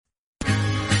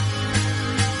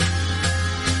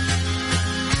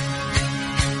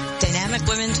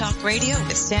Women Talk Radio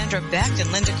with Sandra Beck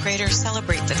and Linda Crater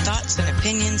celebrate the thoughts and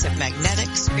opinions of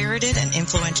magnetic, spirited, and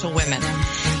influential women.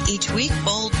 Each week,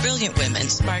 bold, brilliant women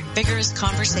spark vigorous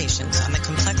conversations on the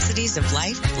complexities of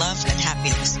life, love, and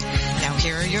happiness. Now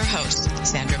here are your hosts,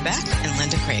 Sandra Beck and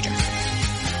Linda Crater.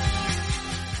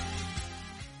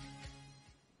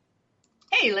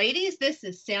 Hey ladies, this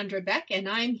is Sandra Beck and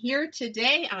I'm here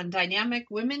today on Dynamic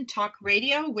Women Talk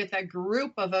Radio with a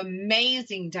group of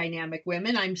amazing dynamic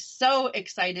women. I'm so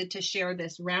excited to share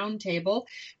this roundtable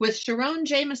with Sharon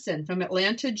Jameson from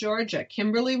Atlanta, Georgia,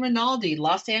 Kimberly Rinaldi,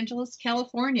 Los Angeles,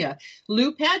 California,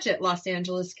 Lou Paget, Los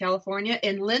Angeles, California,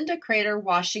 and Linda Crater,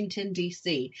 Washington,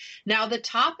 D.C. Now, the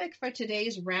topic for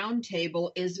today's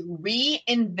roundtable is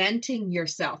reinventing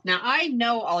yourself. Now, I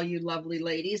know all you lovely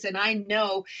ladies, and I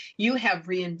know you have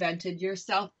reinvented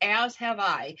yourself, as have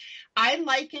I. I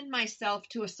liken myself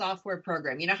to a software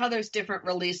program. You know how there's different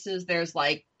releases? There's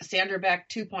like Sandra Beck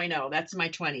 2.0, that's my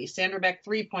 20s. Sandra Beck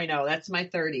 3.0, that's my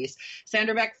 30s.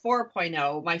 Sandra Beck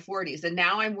 4.0, my 40s. And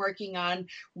now I'm working on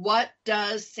what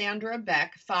does Sandra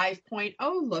Beck 5.0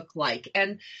 look like?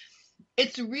 And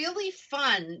it's really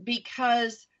fun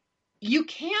because you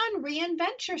can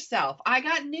reinvent yourself. I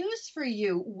got news for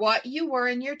you. What you were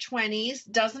in your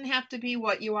 20s doesn't have to be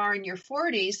what you are in your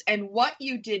 40s. And what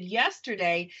you did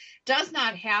yesterday does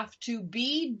not have to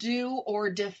be, do,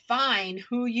 or define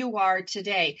who you are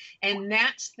today. And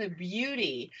that's the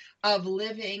beauty of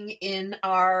living in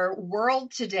our world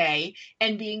today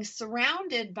and being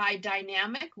surrounded by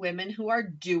dynamic women who are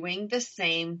doing the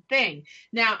same thing.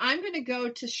 Now, I'm going to go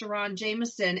to Sharon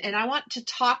Jameson, and I want to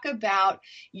talk about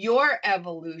your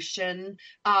evolution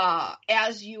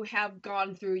as you have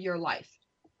gone through your life.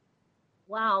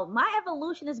 Wow, my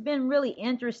evolution has been really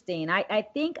interesting. I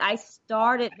think I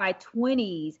started my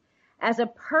 20s as a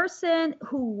person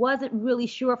who wasn't really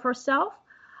sure of herself.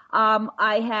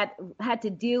 I had to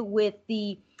deal with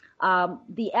the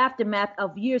aftermath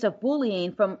of years of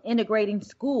bullying from integrating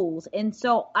schools. And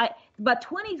so my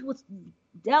 20s was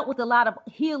dealt with a lot of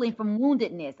healing from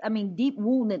woundedness. I mean, deep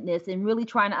woundedness, and really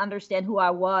trying to understand who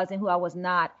I was and who I was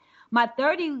not. My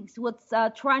 30s was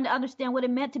trying to understand what it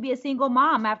meant to be a single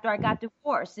mom after I got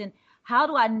divorced, and how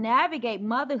do I navigate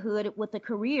motherhood with a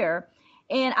career.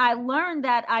 And I learned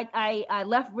that I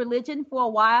left religion for a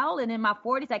while, and in my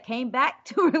 40s, I came back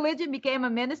to religion, became a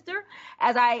minister,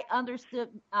 as I understood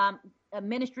a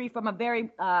ministry from a very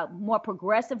more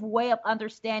progressive way of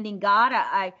understanding God.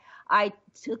 I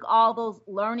took all those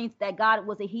learnings that God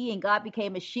was a he and God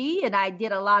became a she, and I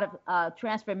did a lot of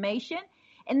transformation.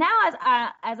 And now as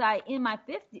I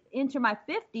enter my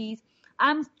 50s,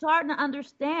 I'm starting to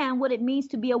understand what it means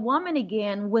to be a woman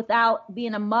again without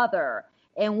being a mother,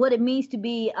 and what it means to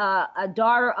be a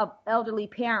daughter of elderly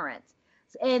parents,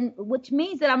 and which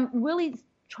means that I'm really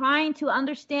trying to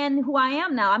understand who I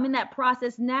am now. I'm in that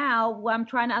process now where I'm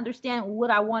trying to understand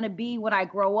what I want to be when I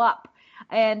grow up.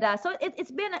 And so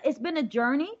it's been a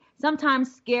journey,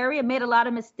 sometimes scary. I made a lot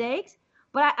of mistakes,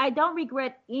 but I don't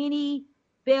regret any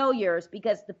failures,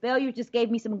 because the failures just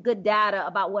gave me some good data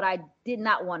about what I did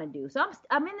not want to do. So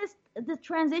I'm in this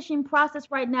transition process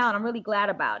right now, and I'm really glad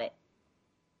about it.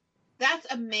 That's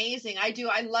amazing.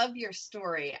 I love your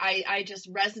story. I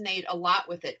just resonate a lot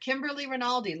with it. Kimberly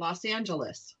Rinaldi, Los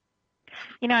Angeles.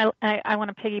 You know, I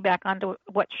want to piggyback onto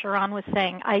what Sharon was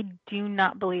saying. I do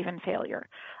not believe in failure.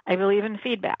 I believe in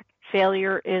feedback.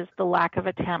 Failure is the lack of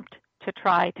attempt to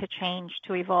try, to change,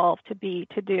 to evolve, to be,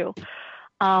 to do.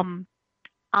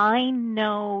 I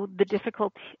know the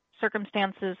difficult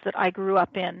circumstances that I grew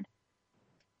up in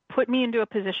put me into a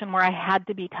position where I had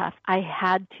to be tough. I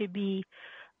had to be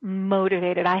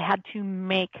motivated. I had to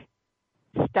make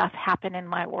stuff happen in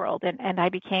my world. And I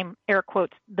became, air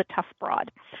quotes, the tough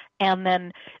broad. And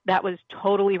then that was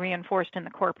totally reinforced in the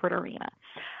corporate arena.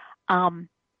 And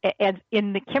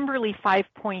in the Kimberly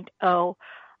 5.0,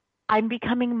 I'm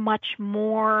becoming much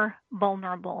more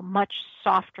vulnerable, much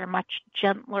softer, much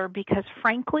gentler, because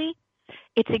frankly,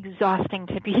 it's exhausting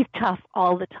to be tough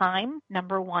all the time,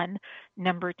 number one.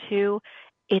 Number two,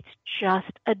 it's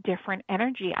just a different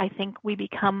energy. I think we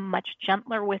become much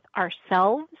gentler with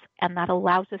ourselves, and that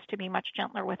allows us to be much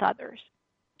gentler with others.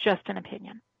 Just an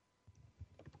opinion.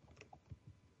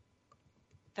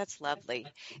 That's lovely.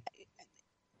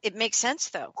 It makes sense,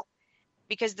 though,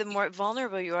 because the more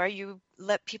vulnerable you are, you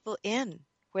let people in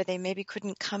where they maybe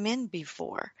couldn't come in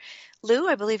before. Lou,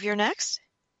 I believe you're next.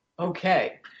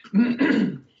 Okay.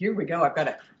 Here we go. I've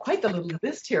got quite the little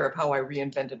list here of how I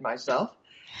reinvented myself.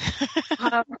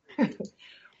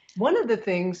 One of the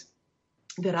things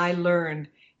that I learned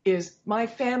is my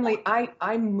family,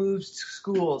 I moved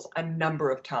schools a number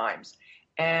of times.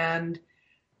 And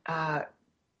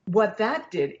what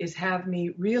that did is have me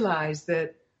realize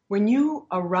that when you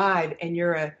arrive and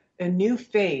you're a new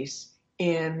face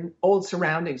in old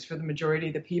surroundings for the majority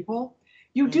of the people,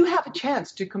 you do have a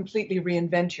chance to completely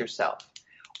reinvent yourself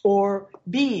or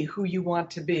be who you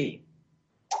want to be.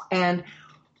 And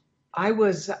I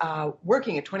was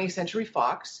working at 20th Century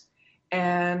Fox,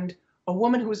 and a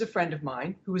woman who was a friend of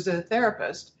mine, who was a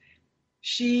therapist,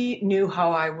 she knew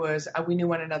how I was. We knew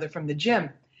one another from the gym,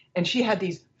 and she had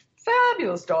these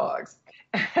fabulous dogs.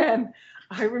 And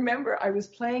I remember I was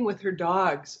playing with her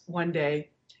dogs one day,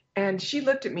 and she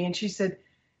looked at me and she said,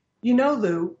 "You know,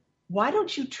 Lou, why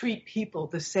don't you treat people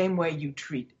the same way you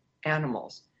treat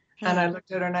animals?" And I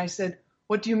looked at her and I said,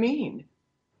 "What do you mean?"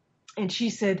 And she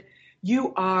said,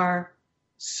 "You are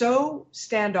so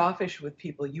standoffish with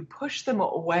people. You push them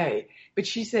away." But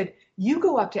she said, "You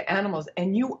go up to animals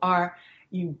and you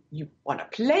want to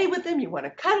play with them. You want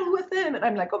to cuddle with them." And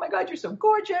I'm like, "Oh my God, you're so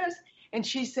gorgeous." And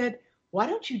she said, "Why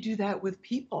don't you do that with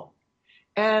people?"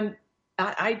 And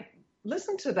I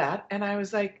listened to that and I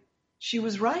was like, she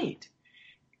was right.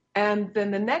 And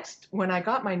then when I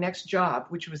got my next job,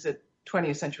 which was at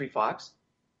 20th Century Fox,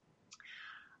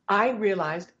 I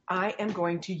realized I am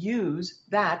going to use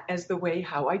that as the way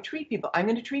how I treat people. I'm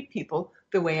going to treat people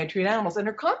the way I treat animals. And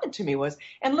her comment to me was,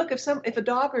 and look, if a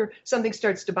dog or something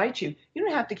starts to bite you, you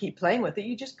don't have to keep playing with it.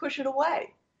 You just push it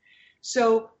away.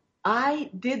 So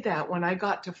I did that when I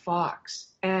got to Fox.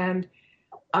 And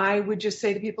I would just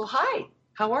say to people, "Hi,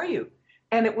 how are you?"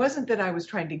 And it wasn't that I was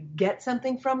trying to get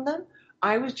something from them.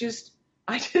 I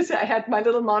had my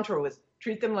little mantra was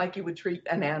treat them like you would treat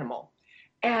an animal.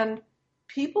 And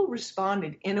people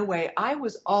responded in a way. I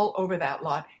was all over that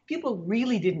lot. People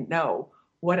really didn't know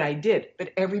what I did,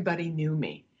 but everybody knew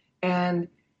me. And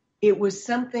it was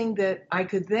something that I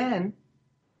could then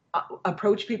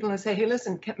approach people and say, "Hey,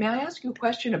 listen, may I ask you a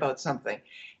question about something?"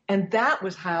 And that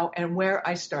was how and where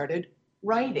I started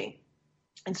writing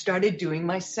and started doing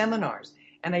my seminars.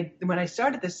 And when I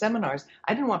started the seminars,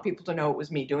 I didn't want people to know it was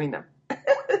me doing them.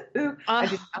 I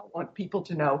did not want people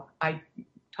to know I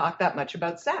talked that much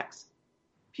about sex,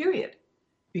 period,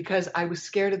 because I was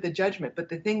scared of the judgment. But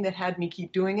the thing that had me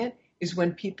keep doing it is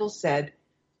when people said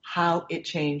how it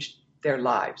changed their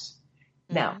lives.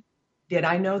 Mm-hmm. Now, did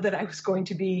I know that I was going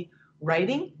to be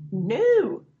writing?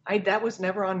 No, that was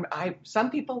never on.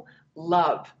 Some people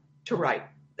love to write.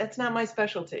 That's not my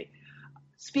specialty.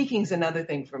 Speaking's another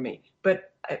thing for me.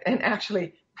 And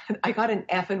actually, I got an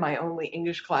F in my only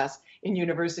English class in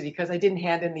university because I didn't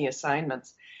hand in the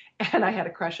assignments. And I had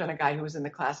a crush on a guy who was in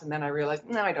the class. And then I realized,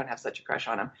 no, I don't have such a crush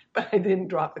on him. But I didn't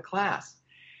drop the class.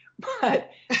 But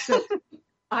so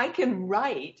I can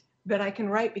write, but I can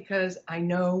write because I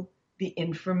know the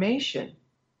information.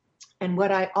 And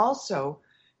what I also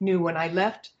knew when I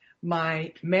left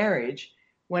my marriage,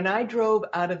 when I drove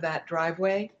out of that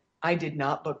driveway, I did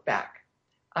not look back.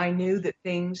 I knew that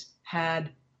things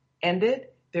had ended.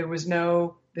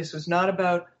 This was not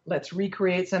about let's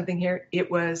recreate something here. It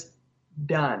was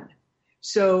done.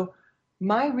 So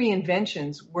my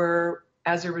reinventions were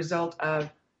as a result of,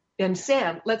 and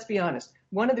Sam, let's be honest,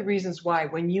 one of the reasons why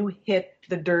when you hit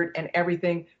the dirt and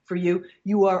everything for you,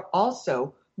 you were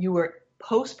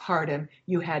postpartum,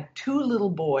 you had 2 little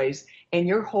boys, and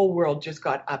your whole world just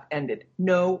got upended.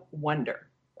 No wonder.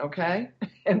 Okay?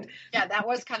 And yeah, that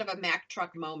was kind of a Mack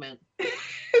truck moment.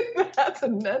 That's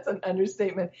an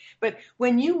understatement. But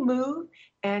when you move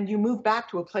and you move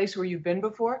back to a place where you've been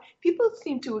before, people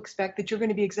seem to expect that you're going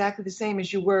to be exactly the same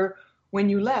as you were when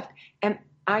you left. And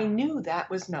I knew that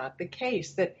was not the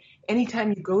case, that anytime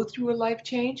you go through a life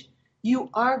change, you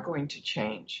are going to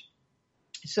change.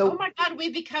 So, oh my God, we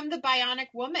become the bionic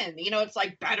woman. It's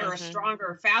like better,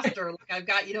 stronger, faster. Like I've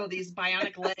got, these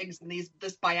bionic legs and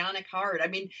this bionic heart. I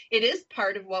mean, it is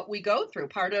part of what we go through,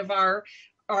 part of our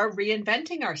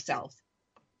reinventing ourselves.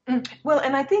 Well,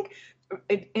 and I think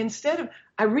instead of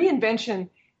a reinvention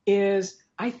is,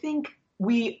 I think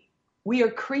we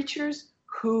are creatures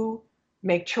who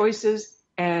make choices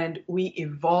and we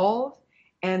evolve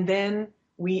and then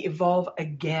we evolve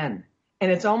again.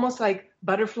 And it's almost like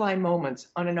butterfly moments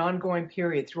on an ongoing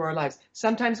period through our lives.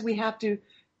 Sometimes we have to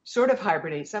sort of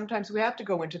hibernate. Sometimes we have to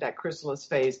go into that chrysalis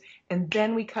phase. And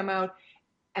then we come out,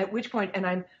 at which point,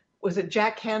 and was it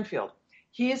Jack Canfield?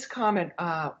 His comment,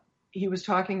 he was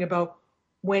talking about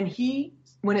when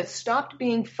it stopped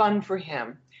being fun for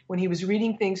him, when he was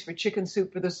reading things for Chicken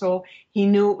Soup for the Soul, he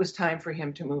knew it was time for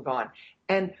him to move on.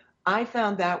 And I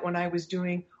found that when I was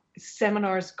doing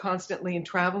seminars constantly and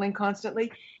traveling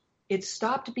constantly, it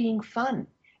stopped being fun.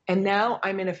 And now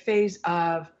I'm in a phase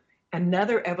of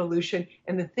another evolution.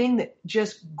 And the thing that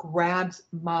just grabs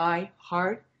my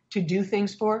heart to do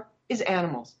things for is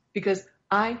animals. because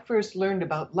I first learned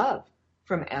about love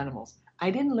from animals.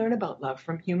 I didn't learn about love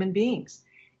from human beings.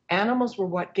 Animals were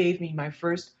what gave me my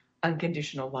first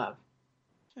unconditional love.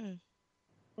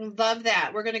 Love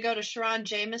that. We're going to go to Sharon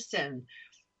Jameson.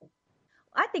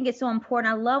 I think it's so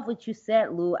important. I love what you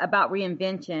said, Lou, about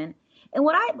reinvention. And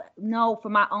what I know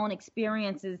from my own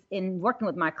experiences in working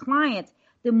with my clients,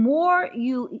 the more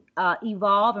you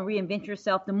evolve and reinvent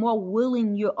yourself, the more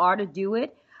willing you are to do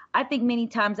it. I think many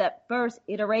times that first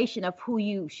iteration of who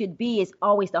you should be is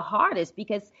always the hardest,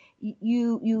 because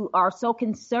you are so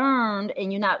concerned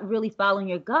and you're not really following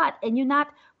your gut, and you're not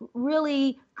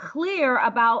really clear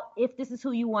about if this is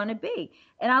who you want to be.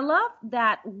 And I love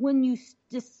that when you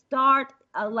just start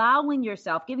allowing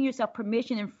yourself, giving yourself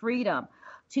permission and freedom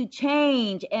to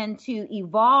change and to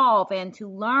evolve and to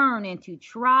learn and to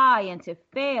try and to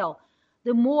fail,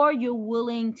 the more you're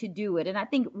willing to do it. And I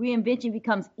think reinvention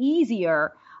becomes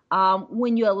easier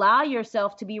when you allow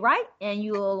yourself to be right and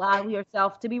you allow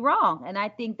yourself to be wrong. And I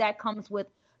think that comes with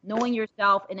knowing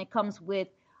yourself, and it comes with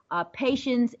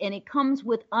patience, and it comes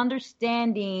with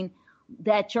understanding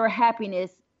that your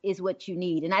happiness is what you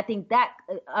need. And I think that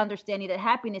understanding that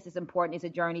happiness is important is a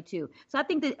journey too. So I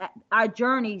think that our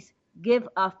journeys give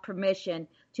us permission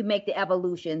to make the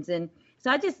evolutions. And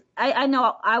so I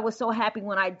know I was so happy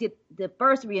when I did the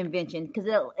first reinvention, because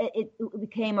it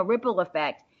became a ripple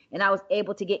effect, and I was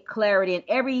able to get clarity, and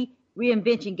every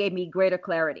reinvention gave me greater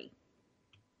clarity.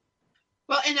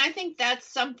 Well, and I think that's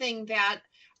something that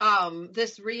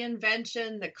this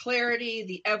reinvention, the clarity,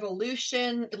 the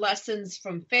evolution, lessons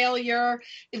from failure,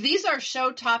 these are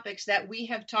show topics that we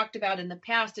have talked about in the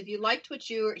past. If you liked what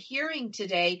you're hearing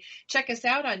today, check us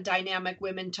out on Dynamic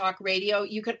Women Talk Radio.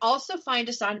 You can also find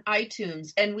us on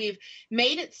iTunes, and we've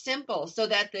made it simple so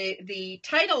that the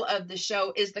title of the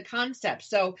show is the concept.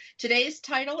 So today's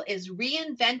title is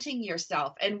Reinventing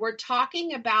Yourself, and we're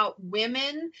talking about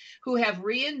women who have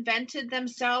reinvented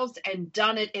themselves and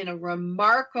done it in a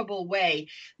remarkable way.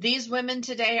 These women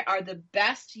today are the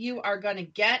best you are going to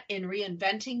get in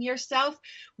reinventing yourself.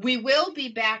 We will be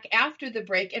back after the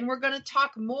break, and we're going to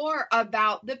talk more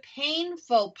about the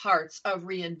painful parts of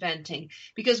reinventing,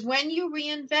 because when you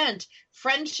reinvent,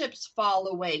 friendships fall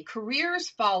away, careers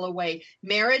fall away,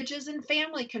 marriages and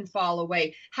family can fall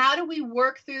away. How do we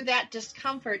work through that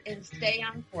discomfort and stay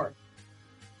on course?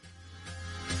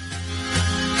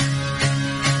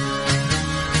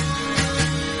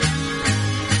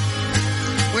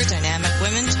 We're Dynamic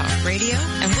Women Talk Radio,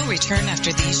 and we'll return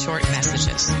after these short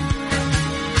messages.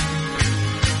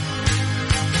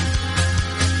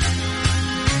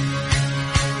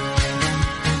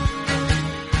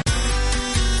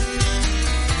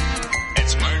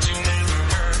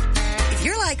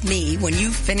 Me, when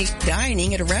you finish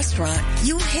dining at a restaurant,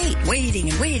 you hate waiting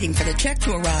and waiting for the check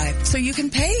to arrive so you can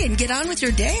pay and get on with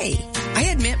your day. I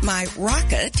admit my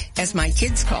rocket, as my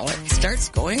kids call it, starts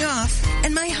going off,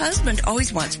 and my husband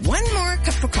always wants one more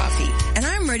cup of coffee, and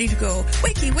I'm ready to go,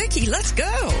 wakey, wakey, let's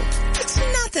go. It's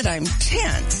not that I'm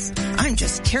tense. I'm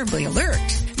just terribly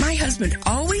alert. My husband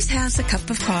always has a cup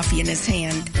of coffee in his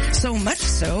hand, so much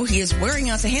so he is wearing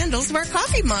out the handles of our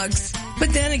coffee mugs.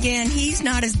 But then again, he's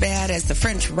not as bad as the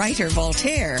French writer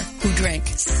Voltaire, who drank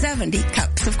 70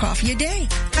 cups of coffee a day.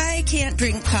 I can't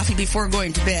drink coffee before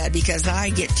going to bed because I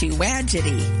get too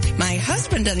wadgety. My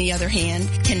husband, on the other hand,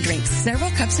 can drink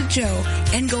several cups of Joe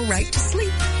and go right to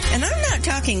sleep. And I'm not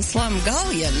talking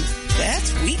Slumgullion.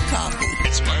 That's weak coffee.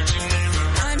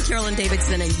 I'm Carolyn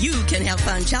Davidson, and you can have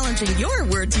fun challenging your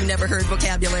words you never heard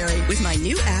vocabulary with my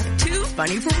new app, Too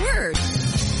Funny for Words.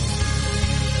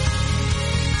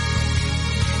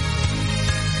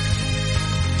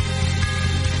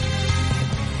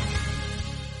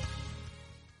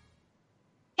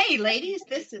 Hey ladies,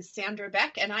 this is Sandra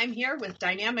Beck, and I'm here with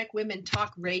Dynamic Women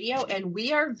Talk Radio, and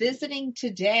we are visiting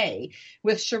today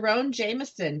with Sharon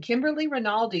Jameson, Kimberly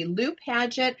Rinaldi, Lou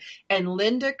Paget, and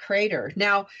Linda Crater.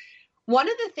 Now, one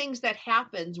of the things that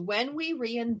happens when we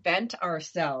reinvent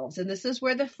ourselves, and this is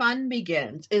where the fun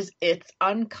begins, is it's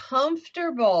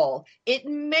uncomfortable. It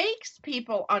makes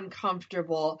people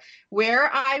uncomfortable. Where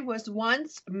I was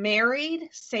once married,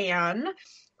 San,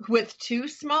 with two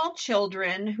small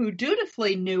children who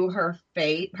dutifully knew her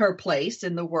fate, her place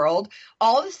in the world,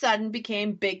 all of a sudden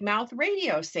became Big Mouth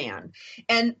Radio San.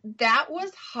 And that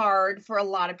was hard for a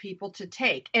lot of people to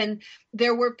take. And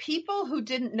there were people who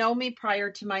didn't know me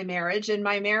prior to my marriage. And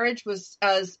my marriage was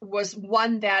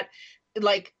one that,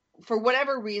 like, for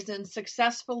whatever reason,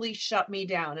 successfully shut me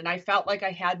down. And I felt like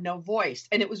I had no voice.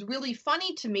 And it was really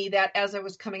funny to me that as I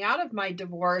was coming out of my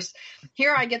divorce,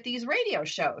 here I get these radio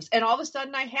shows. And all of a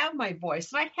sudden I have my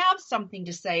voice and I have something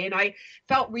to say. And I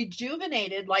felt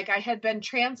rejuvenated, like I had been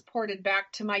transported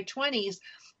back to my 20s,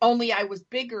 only I was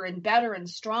bigger and better and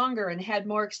stronger and had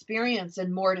more experience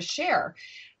and more to share.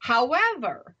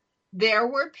 However, there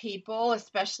were people,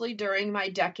 especially during my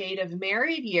decade of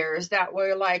married years, that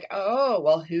were like, oh,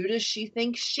 well, who does she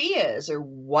think she is? Or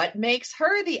what makes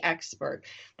her the expert?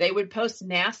 They would post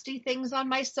nasty things on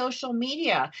my social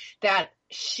media that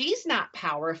she's not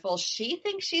powerful. She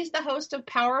thinks she's the host of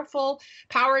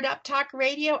Powered Up Talk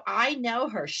Radio. I know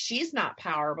her. She's not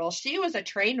powerful. She was a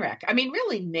train wreck. I mean,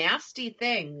 really nasty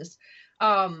things.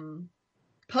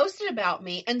 Posted about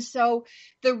me. And so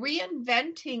the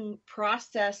reinventing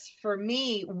process for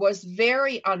me was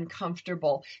very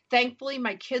uncomfortable. Thankfully,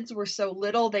 my kids were so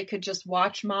little, they could just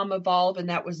watch mom evolve, and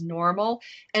that was normal.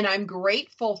 And I'm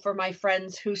grateful for my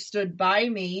friends who stood by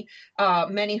me,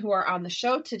 many who are on the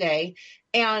show today,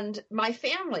 and my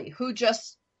family who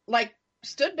just like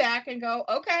stood back and go,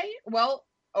 okay, well,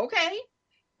 okay.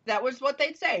 That was what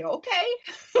they'd say.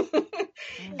 Okay.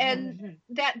 And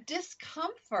that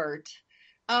discomfort,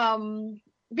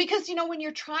 because, you know, when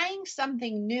you're trying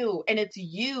something new and it's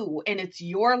you and it's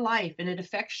your life and it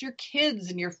affects your kids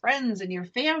and your friends and your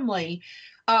family,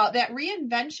 that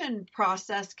reinvention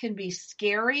process can be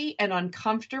scary and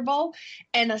uncomfortable,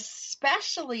 and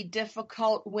especially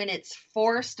difficult when it's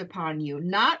forced upon you.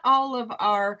 Not all of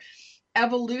our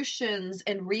evolutions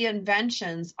and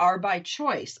reinventions are by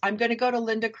choice. I'm going to go to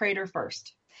Linda Crater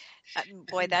first.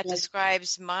 Boy, that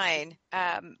describes mine.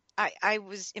 I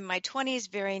was in my 20s,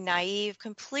 very naive,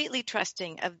 completely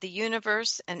trusting of the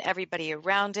universe and everybody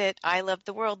around it. I loved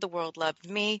the world loved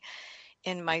me.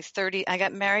 In my 30s, I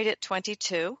got married at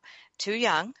 22, too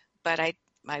young, but I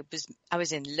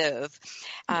was in love,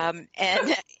 and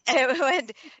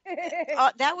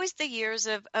that was the years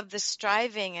of the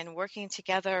striving and working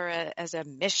together as a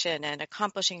mission and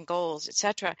accomplishing goals,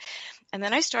 etc. And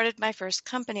then I started my first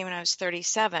company when I was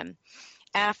 37,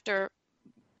 after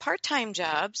part-time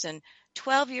jobs and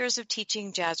 12 years of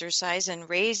teaching jazzercise and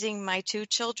raising my 2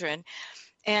 children.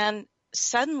 And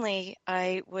suddenly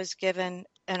I was given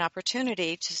an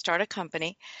opportunity to start a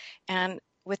company, and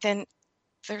within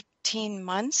 13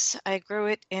 months, I grew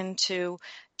it into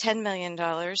 $10 million.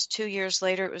 2 years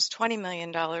later, it was $20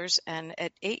 million. And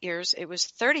at 8 years, it was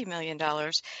 $30 million.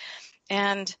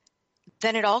 And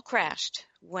then it all crashed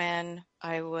when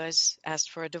I was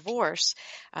asked for a divorce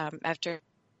after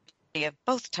of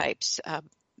both types,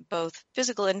 both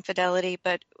physical infidelity,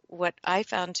 but what I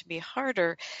found to be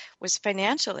harder was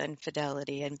financial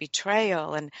infidelity and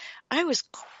betrayal. And I was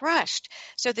crushed.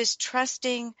 So this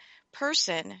trusting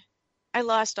person, I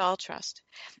lost all trust.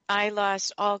 I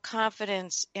lost all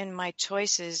confidence in my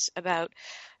choices about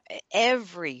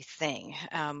everything.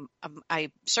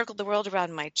 I circled the world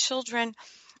around my children.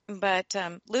 But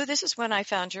Lou, this is when I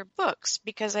found your books,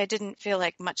 because I didn't feel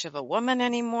like much of a woman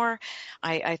anymore.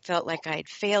 I felt like I'd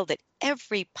failed at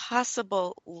every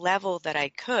possible level that I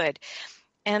could.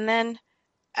 And then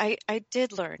I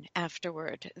did learn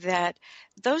afterward that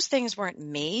those things weren't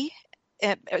me.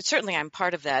 Certainly I'm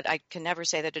part of that. I can never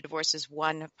say that a divorce is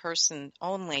one person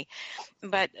only,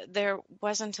 but there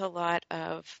wasn't a lot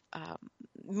of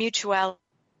mutuality,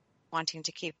 wanting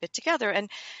to keep it together. And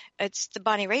it's the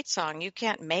Bonnie Raitt song, you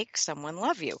can't make someone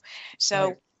love you. So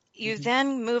right. You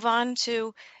then move on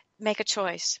to make a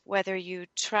choice, whether you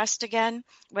trust again,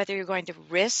 whether you're going to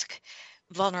risk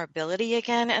vulnerability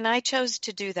again. And I chose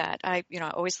to do that. I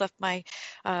always left my,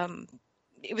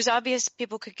 it was obvious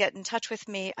people could get in touch with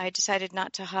me. I decided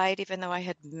not to hide, even though I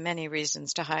had many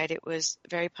reasons to hide. It was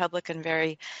very public and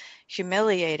very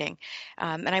humiliating.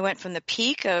 And I went from the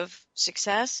peak of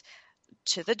success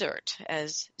to the dirt,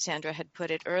 as Sandra had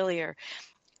put it earlier.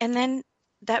 And then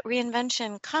that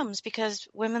reinvention comes because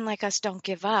women like us don't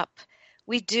give up.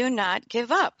 We do not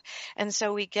give up. And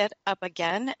so we get up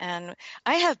again. And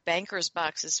I have banker's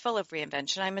boxes full of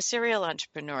reinvention. I'm a serial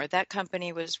entrepreneur. That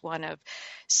company was one of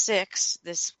 6.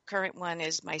 This current one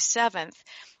is my 7th.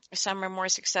 Some are more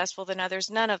successful than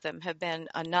others. None of them have been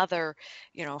another,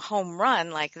 home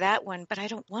run like that one, but I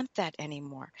don't want that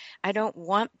anymore. I don't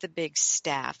want the big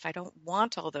staff. I don't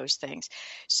want all those things.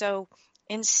 So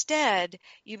instead,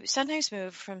 you sometimes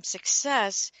move from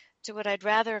success to what I'd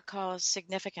rather call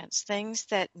significance, things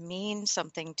that mean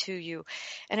something to you.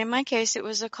 And in my case, it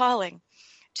was a calling.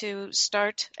 to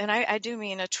start, and I do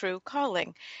mean a true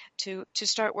calling, to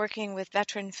start working with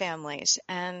veteran families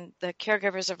and the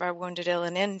caregivers of our wounded, ill,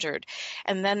 and injured.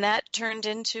 And then that turned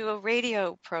into a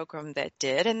radio program that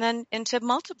did, and then into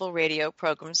multiple radio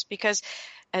programs, because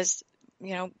as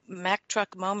you know, Mack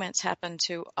truck moments happen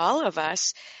to all of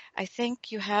us. I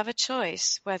think you have a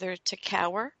choice whether to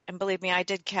cower, and believe me, I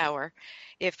did cower.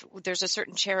 If there's a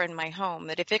certain chair in my home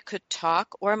that if it could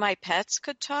talk, or my pets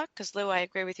could talk, because Lou, I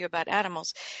agree with you about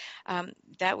animals,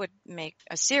 that would make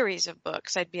a series of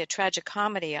books. I'd be a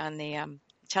tragicomedy on the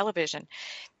television.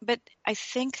 But I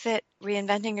think that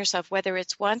reinventing yourself, whether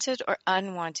it's wanted or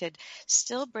unwanted,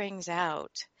 still brings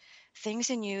out things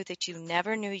in you that you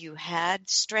never knew you had,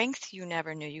 strength you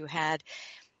never knew you had,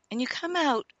 and you come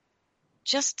out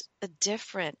just a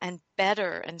different and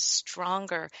better and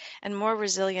stronger and more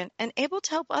resilient and able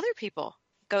to help other people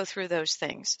go through those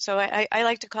things. So I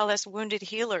like to call us wounded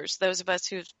healers, those of us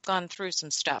who've gone through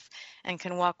some stuff and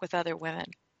can walk with other women.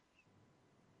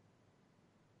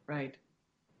 Right.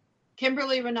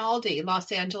 Kimberly Rinaldi,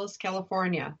 Los Angeles,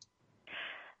 California.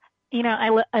 You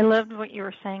know, I loved what you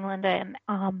were saying, Linda,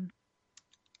 and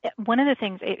one of the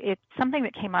things, it's something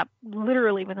that came up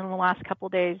literally within the last couple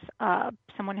of days.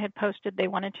 Someone had posted they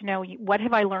wanted to know, what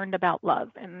have I learned about love?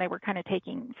 And they were kind of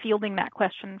fielding that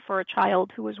question for a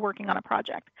child who was working on a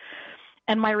project.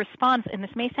 And my response, and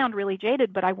this may sound really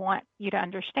jaded, but I want you to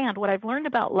understand, what I've learned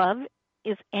about love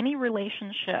is any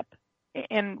relationship,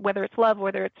 and whether it's love,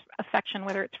 whether it's affection,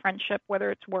 whether it's friendship,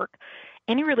 whether it's work,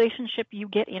 any relationship you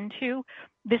get into,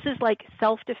 this is like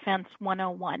self-defense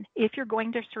 101. If you're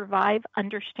going to survive,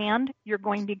 understand you're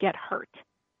going to get hurt.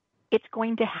 It's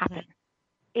going to happen.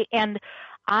 And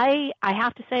I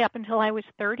have to say, up until I was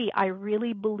 30, I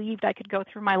really believed I could go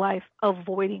through my life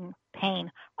avoiding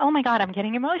pain. Oh my God, I'm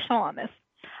getting emotional on this.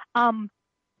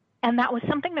 And that was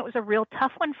something that was a real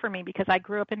tough one for me, because I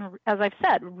grew up in, as I've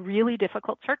said, really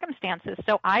difficult circumstances.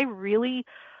 So I really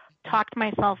talked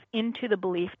myself into the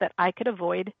belief that I could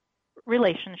avoid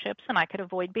relationships and I could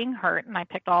avoid being hurt. And I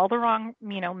picked all the wrong,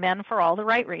 men for all the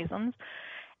right reasons.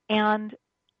 And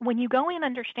when you go in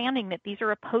understanding that these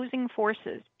are opposing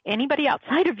forces, anybody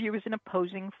outside of you is an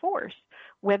opposing force,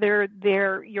 whether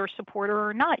they're your supporter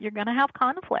or not, you're going to have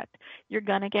conflict. You're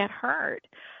going to get hurt.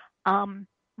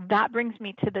 That brings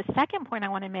me to the second point I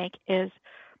want to make is,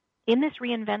 in this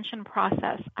reinvention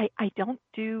process, I don't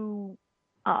do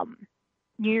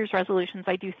New Year's resolutions.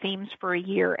 I do themes for a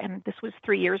year, and this was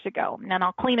 3 years ago, and then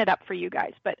I'll clean it up for you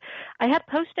guys. But I had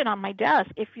posted on my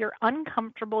desk, if you're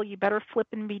uncomfortable, you better flip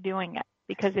and be doing it,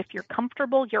 because if you're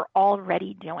comfortable, you're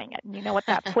already doing it. And you know what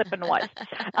that flipping was.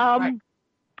 Right.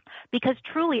 Because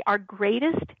truly, our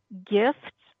greatest gifts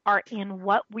are in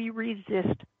what we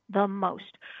resist the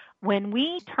most. When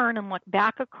we turn and look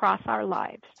back across our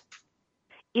lives,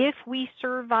 if we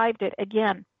survived it,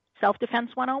 again,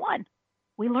 self-defense 101,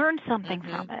 we learned something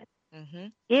from it. Mm-hmm.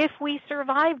 If we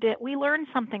survived it, we learned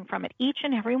something from it, each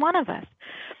and every one of us.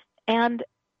 And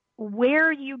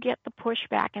where you get the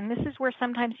pushback, and this is where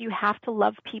sometimes you have to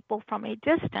love people from a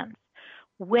distance,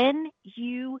 when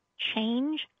you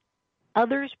change,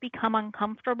 others become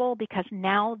uncomfortable because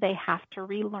now they have to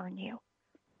relearn you.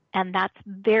 And that's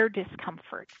their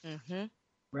discomfort. Mm-hmm.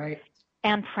 Right.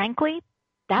 And frankly,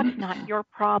 that's not your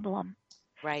problem.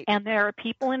 Right. And there are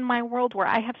people in my world where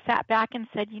I have sat back and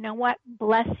said, you know what,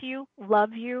 bless you,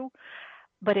 love you,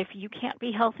 but if you can't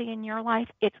be healthy in your life,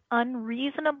 it's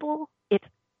unreasonable, it's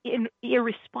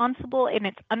irresponsible, and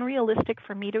it's unrealistic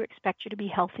for me to expect you to be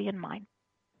healthy in mine.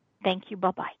 Thank you.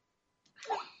 Bye-bye.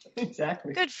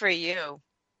 Exactly. Good for you.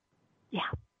 Yeah.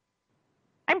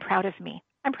 I'm proud of me.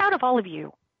 I'm proud of all of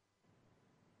you.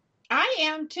 I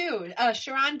am too.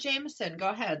 Sharon Jameson, go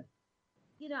ahead.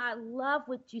 I love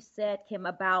what you said, Kim,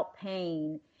 about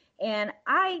pain. And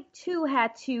I, too,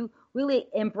 had to really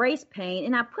embrace pain.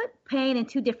 And I put pain in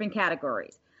two different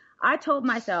categories. I told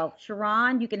myself,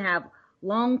 Sharon, you can have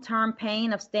long-term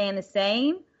pain of staying the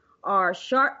same or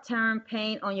short-term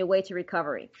pain on your way to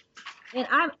recovery. And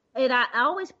I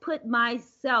always put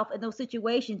myself in those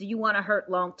situations. Do you want to hurt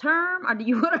long-term or do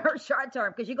you want to hurt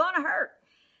short-term? Because you're going to hurt.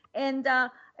 And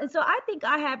so I think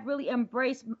I have really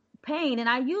embraced pain. And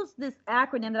I use this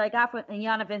acronym that I got from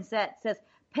Iyanla Vanzant. It says,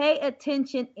 pay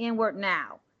attention inward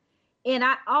now. And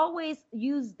I always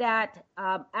use that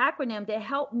acronym to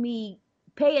help me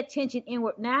pay attention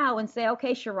inward now and say,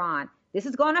 okay, Sharon, this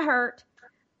is going to hurt.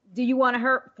 Do you want to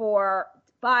hurt for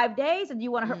 5 days or do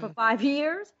you want to hurt for 5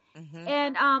 years? Mm-hmm.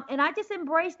 And I just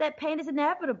embraced that pain is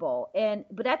inevitable.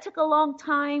 But that took a long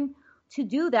time to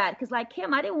do that because, like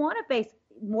Kim, I didn't want to face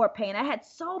more pain. I had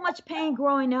so much pain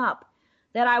growing up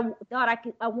that I thought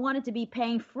I wanted to be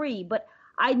pain free, but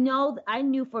I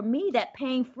knew for me that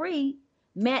pain-free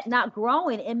meant not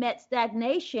growing. It meant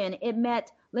stagnation. It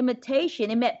meant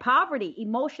limitation. It meant poverty,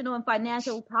 emotional and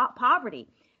financial poverty.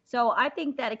 So I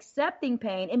think that accepting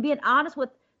pain and being honest with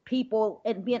people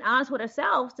and being honest with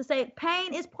ourselves to say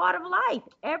pain is part of life.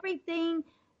 Everything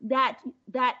that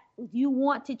you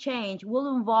want to change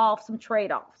will involve some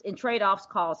trade-offs, and trade-offs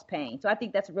cause pain. So I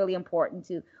think that's really important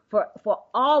for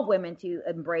all women to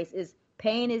embrace. Is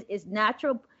pain is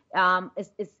natural.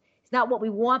 It's not what we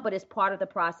want, but it's part of the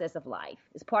process of life.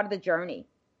 It's part of the journey.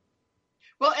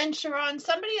 Well, and Sharon,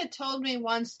 somebody had told me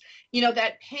once,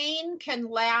 that pain can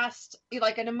last,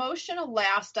 like an emotional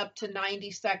last up to 90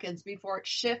 seconds before it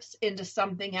shifts into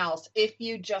something else if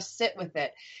you just sit with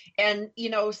it. And,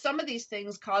 some of these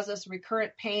things cause us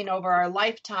recurrent pain over our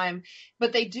lifetime,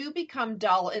 but they do become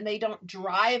dull and they don't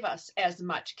drive us as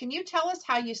much. Can you tell us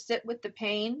how you sit with the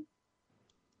pain?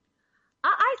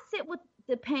 I sit with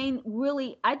the pain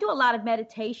really. I do a lot of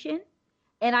meditation.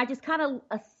 And I just kind of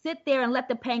sit there and let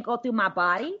the pain go through my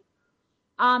body.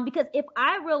 Because if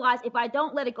I realize if I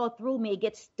don't let it go through me, it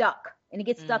gets stuck. And it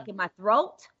gets stuck in my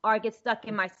throat or it gets stuck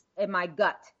in my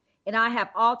gut. And I have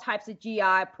all types of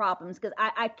GI problems because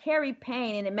I carry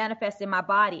pain and it manifests in my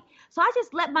body. So I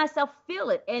just let myself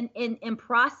feel it and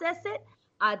process it.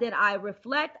 Then I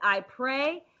reflect, I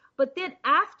pray. But then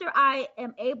after I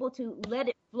am able to let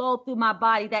it flow through my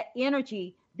body, that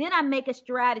energy, then I make a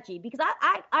strategy because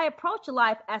I approach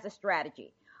life as a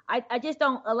strategy. I just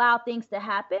don't allow things to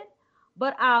happen,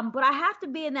 but I have to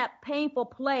be in that painful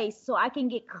place so I can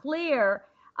get clear,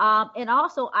 and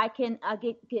also I can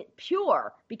get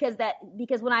pure because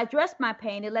when I address my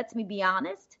pain, it lets me be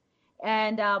honest,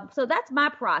 and so that's my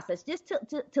process. Just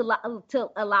to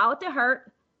allow it to hurt,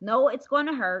 know it's going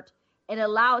to hurt, and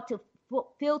allow it to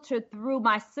filter through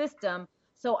my system.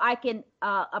 So I can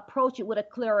approach it with a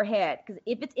clearer head. Because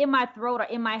if it's in my throat or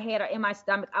in my head or in my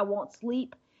stomach, I won't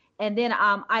sleep. And then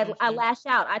I lash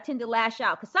out. I tend to lash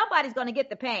out because somebody's going to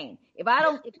get the pain. If I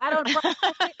don't,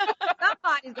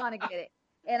 somebody's going to get it.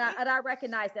 And I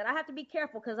recognize that. I have to be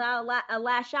careful because I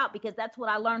lash out because that's what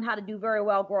I learned how to do very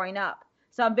well growing up.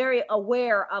 So I'm very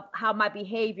aware of how my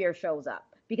behavior shows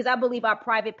up because I believe our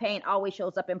private pain always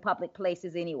shows up in public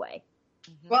places anyway.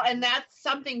 Well, and that's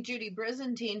something Judy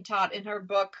Brizantine taught in her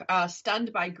book,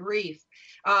 Stunned by Grief,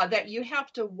 that you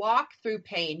have to walk through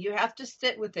pain. You have to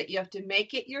sit with it. You have to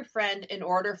make it your friend in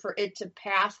order for it to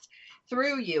pass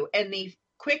through you. And the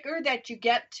quicker that you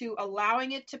get to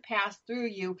allowing it to pass through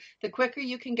you, the quicker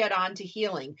you can get on to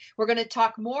healing. We're going to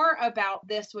talk more about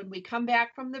this when we come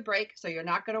back from the break, so you're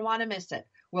not going to want to miss it.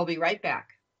 We'll be right back.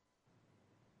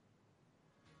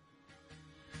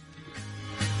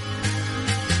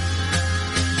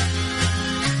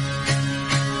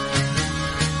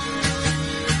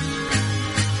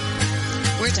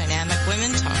 We're Dynamic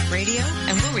Women Talk Radio,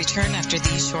 and we'll return after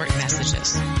these short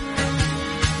messages.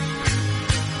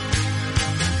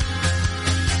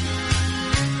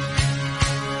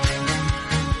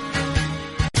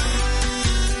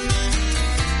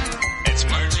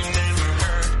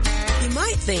 You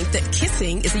might think that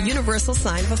kissing is a universal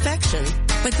sign of affection,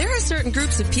 but there are certain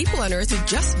groups of people on Earth who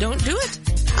just don't do it.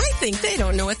 I think they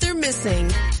don't know what they're missing.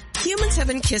 Humans have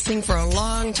been kissing for a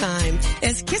long time,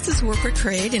 as kisses were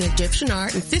portrayed in Egyptian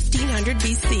art in 1500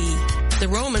 BC. The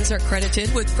Romans are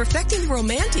credited with perfecting the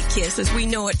romantic kiss as we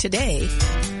know it today.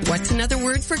 What's another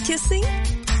word for kissing?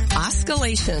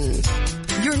 Osculation.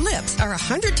 Your lips are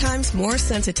 100 times more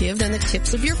sensitive than the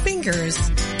tips of your fingers,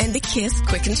 and the kiss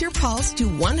quickens your pulse to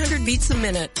 100 beats a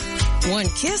minute. One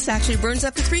kiss actually burns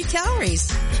up to 3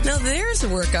 calories. Now there's a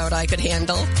workout I could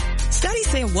handle. Studies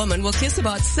say a woman will kiss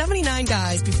about 79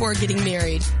 guys before getting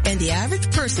married, and the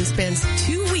average person spends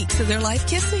 2 weeks of their life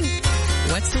kissing.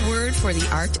 What's the word for the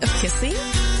art of kissing?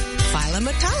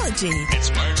 Philematology.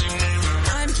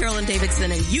 I'm Carolyn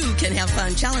Davidson, and you can have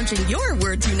fun challenging your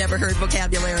words you never heard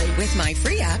vocabulary with my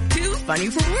free app, Too Funny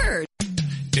for Words.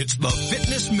 It's the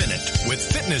Fitness Minute with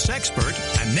fitness expert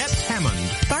Annette Hammond.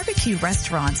 Barbecue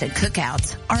restaurants and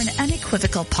cookouts are an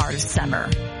unequivocal part of summer.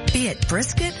 Be it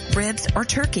brisket, ribs, or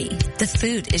turkey, the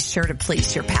food is sure to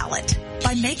please your palate.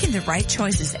 By making the right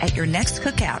choices at your next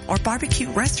cookout or barbecue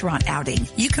restaurant outing,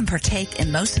 you can partake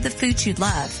in most of the foods you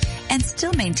love and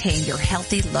still maintain your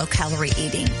healthy, low-calorie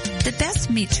eating. The best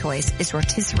meat choice is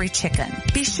rotisserie chicken.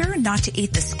 Be sure not to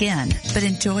eat the skin, but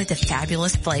enjoy the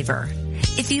fabulous flavor.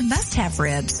 If you must have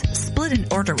ribs, split an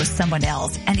order with someone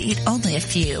else and eat only a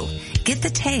few. Get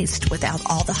the taste without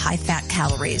all the high-fat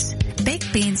calories.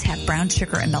 Baked beans have brown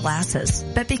sugar and molasses,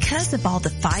 but because of all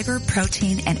the fiber,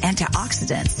 protein, and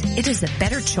antioxidants, it is a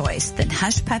better choice than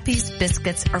hush puppies,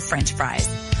 biscuits, or French fries.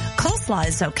 Coleslaw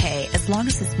is okay as long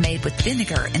as it's made with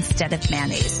vinegar instead of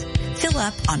mayonnaise. Fill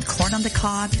up on corn on the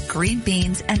cob, green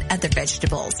beans, and other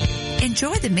vegetables.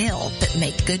 Enjoy the meal, but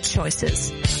make good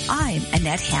choices. I'm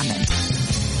Annette Hammond.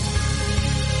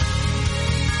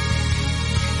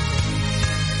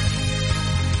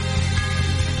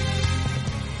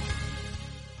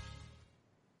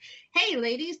 Hey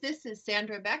ladies, this is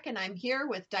Sandra Beck and I'm here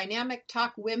with Dynamic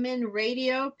Talk Women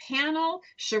Radio panel,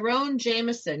 Sharon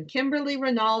Jameson, Kimberly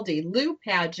Rinaldi, Lou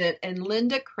Padgett, and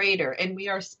Linda Crater. And we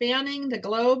are spanning the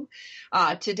globe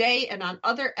today and on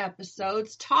other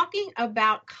episodes talking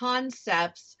about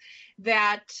concepts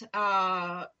that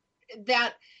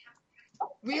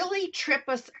really trip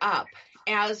us up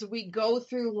as we go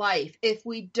through life if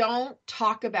we don't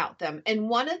talk about them. And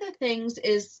one of the things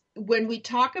is when we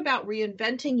talk about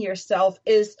reinventing yourself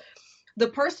is the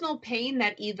personal pain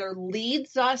that either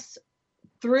leads us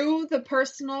through the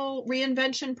personal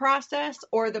reinvention process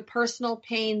or the personal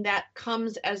pain that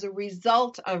comes as a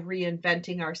result of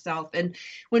reinventing ourselves. And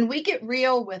when we get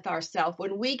real with ourselves,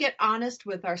 when we get honest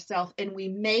with ourselves and we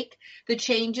make the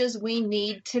changes we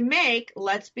need to make,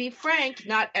 let's be frank,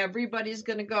 not everybody's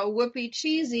going to go whoopee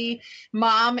cheesy.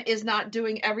 Mom is not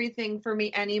doing everything for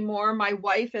me anymore. My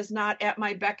wife is not at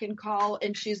my beck and call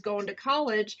and she's going to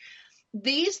college.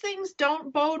 These things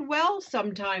don't bode well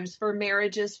sometimes for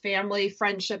marriages, family,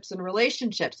 friendships, and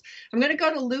relationships. I'm going to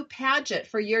go to Lou Padgett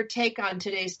for your take on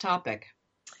today's topic.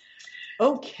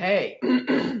 Okay,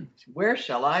 where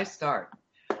shall I start?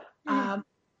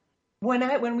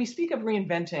 When we speak of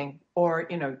reinventing or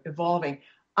evolving,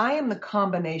 I am the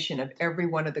combination of every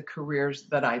one of the careers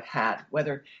that I've had,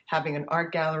 whether having an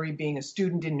art gallery, being a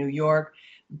student in New York,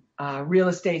 real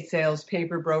estate sales,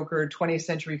 paper broker, 20th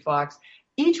Century Fox.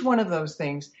 Each one of those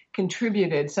things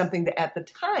contributed something that at the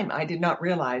time I did not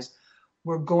realize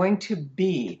were going to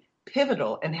be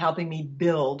pivotal in helping me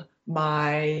build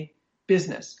my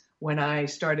business. When I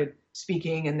started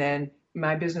speaking, and then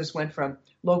my business went from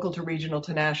local to regional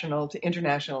to national to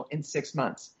international in 6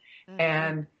 months. Mm-hmm.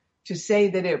 And to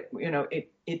say that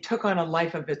it took on a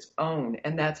life of its own,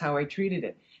 and that's how I treated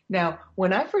it. Now,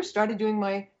 when I first started doing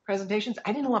my presentations,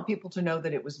 I didn't want people to know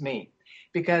that it was me,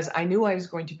 because I knew I was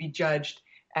going to be judged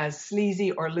as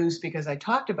sleazy or loose because I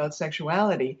talked about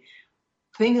sexuality.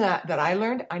 Thing that I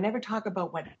learned, I never talk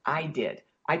about what I did.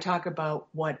 I talk about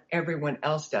what everyone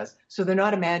else does. So they're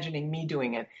not imagining me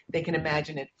doing it. They can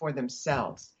imagine it for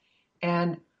themselves.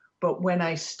 But when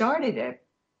I started it,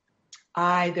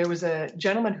 there was a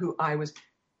gentleman who I was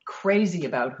crazy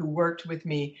about who worked with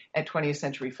me at 20th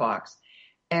Century Fox.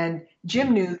 And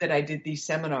Jim knew that I did these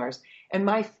seminars. And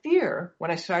my fear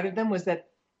when I started them was that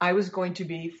I was going to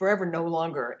be forever no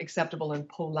longer acceptable in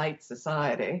polite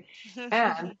society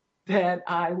and that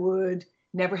I would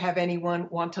never have anyone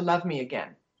want to love me again.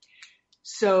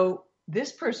 So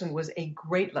this person was a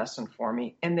great lesson for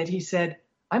me, and that he said,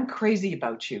 I'm crazy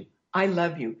about you. I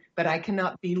love you, but I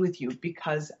cannot be with you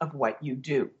because of what you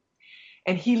do.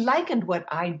 And he likened what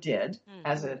I did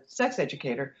as a sex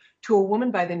educator to a woman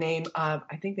by the name of,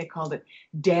 I think they called it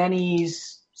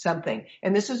Danny's something.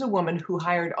 And this is a woman who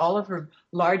hired all of her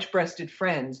large-breasted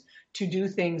friends to do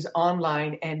things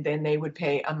online, and then they would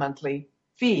pay a monthly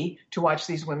fee to watch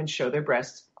these women show their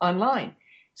breasts online.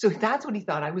 So that's what he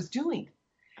thought I was doing.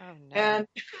 Oh, no.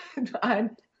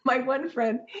 And my one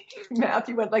friend,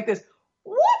 Matthew, went like this,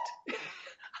 what?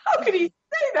 How could he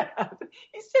say that?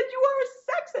 He said, you are a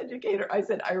sex educator. I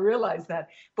said, I realize that.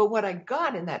 But what I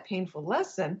got in that painful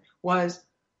lesson was,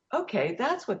 okay,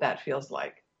 that's what that feels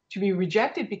like. To be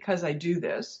rejected because I do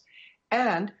this,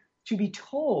 and to be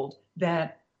told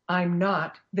that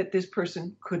that this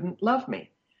person couldn't love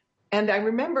me. And I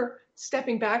remember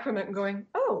stepping back from it and going,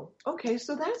 oh, okay,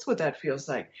 so that's what that feels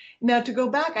like. Now, to go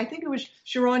back, I think it was,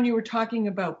 Sharon, you were talking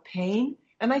about pain.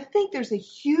 And I think there's a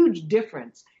huge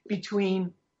difference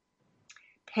between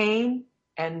pain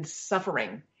and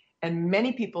suffering. And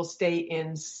many people stay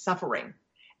in suffering.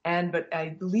 But I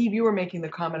believe you were making the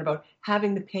comment about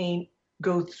having the pain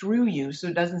go through you so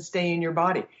it doesn't stay in your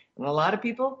body. And a lot of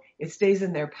people, it stays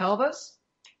in their pelvis.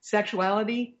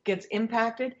 Sexuality gets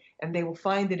impacted, and they will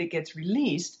find that it gets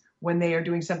released when they are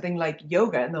doing something like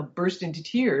yoga, and they'll burst into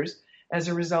tears as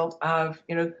a result of,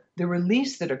 the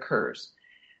release that occurs.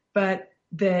 But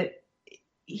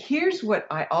here's what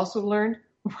I also learned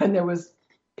when there was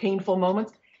painful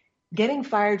moments. Getting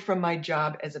fired from my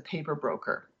job as a paper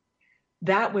broker.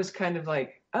 That was kind of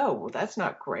like, oh, well, that's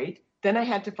not great. Then I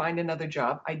had to find another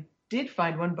job. I did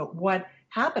find one, but what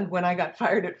happened when I got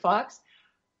fired at Fox?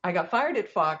 I got fired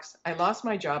at Fox. I lost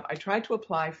my job. I tried to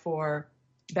apply for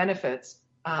benefits,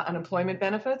 unemployment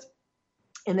benefits,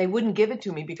 and they wouldn't give it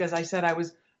to me because I said I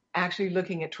was actually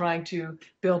looking at trying to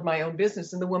build my own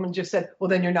business. And the woman just said, well,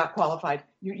 then you're not qualified.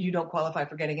 You don't qualify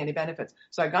for getting any benefits.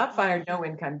 So I got fired, no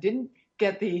income, didn't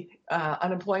get the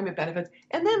unemployment benefits.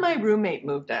 And then my roommate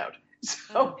moved out.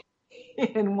 So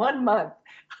in 1 month,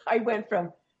 I went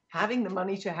from having the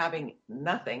money to having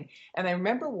nothing. And I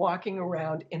remember walking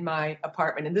around in my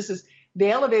apartment, and this is the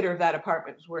elevator of that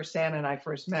apartment was where Stan and I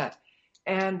first met.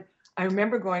 And I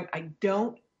remember going, I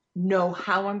don't know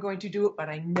how I'm going to do it, but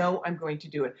I know I'm going to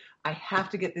do it. I have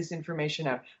to get this information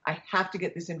out. I have to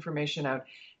get this information out.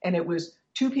 And it was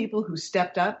 2 people who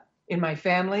stepped up in my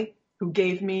family who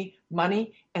gave me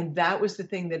money. And that was the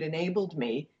thing that enabled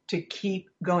me to keep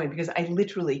going, because I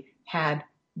literally had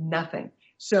nothing.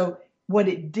 So what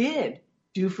it did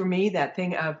do for me, that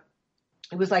thing of,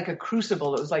 it was like a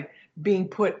crucible. It was like being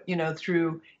put,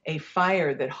 through a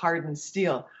fire that hardened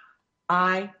steel.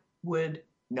 I would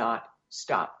not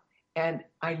stop. And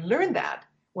I learned that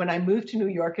when I moved to New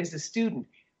York as a student.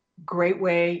 Great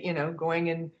way, going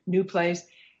in new place.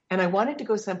 And I wanted to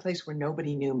go someplace where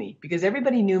nobody knew me, because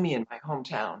everybody knew me in my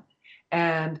hometown.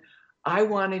 And I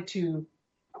wanted to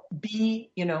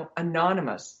be,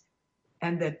 anonymous.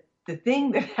 And the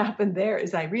thing that happened there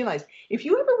is I realized if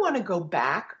you ever want to go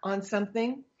back on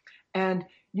something and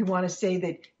you want to say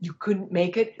that you couldn't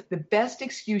make it, the best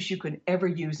excuse you could ever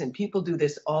use, and people do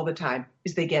this all the time,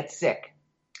 is they get sick.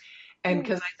 And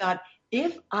because I thought,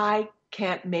 if I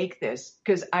can't make this,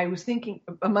 because I was thinking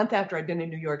a month after I'd been in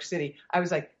New York City, I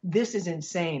was like, this is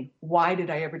insane. Why did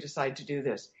I ever decide to do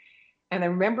this? And I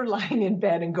remember lying in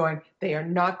bed and going, they are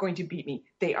not going to beat me.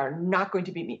 They are not going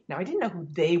to beat me. Now, I didn't know who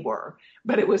they were,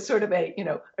 but it was sort of a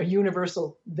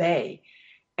universal they.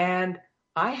 And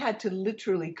I had to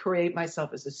literally create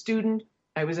myself as a student.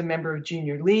 I was a member of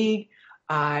Junior League.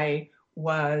 I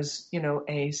was,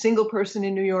 a single person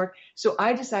in New York. So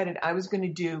I decided I was going to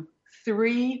do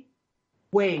 3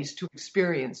 ways to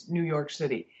experience New York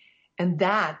City. And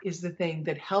that is the thing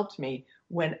that helped me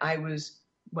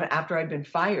after I'd been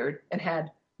fired and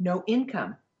had no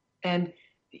income. And,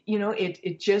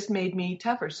 it just made me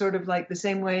tougher, sort of like the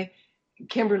same way,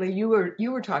 Kimberly, you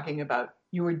were talking about.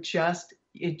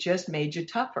 It just made you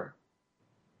tougher.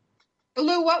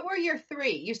 Lou, what were your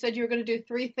 3? You said you were going to do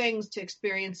 3 things to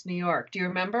experience New York. Do you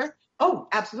remember? Oh,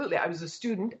 absolutely. I was a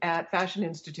student at Fashion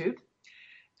Institute.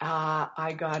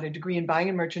 I got a degree in buying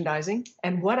and merchandising.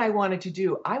 And what I wanted to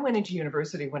do, I went into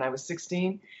university when I was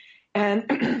 16,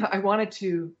 and I wanted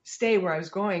to stay where I was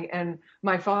going. And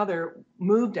my father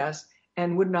moved us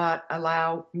and would not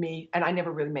allow me, and I never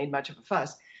really made much of a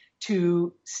fuss,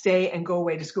 to stay and go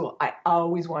away to school. I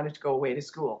always wanted to go away to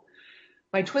school.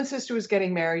 My twin sister was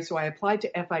getting married, so I applied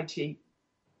to FIT.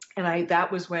 And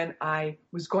that was when I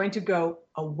was going to go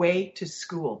away to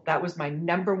school. That was my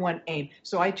number one aim.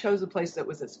 So I chose a place that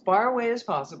was as far away as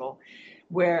possible,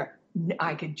 where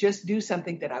I could just do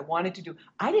something that I wanted to do.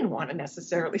 I didn't want to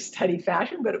necessarily study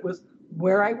fashion, but it was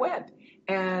where I went.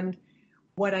 And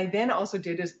what I then also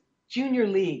did is Junior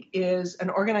League is an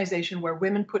organization where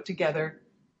women put together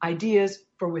ideas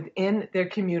for within their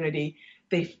community.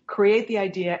 They create the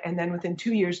idea, and then within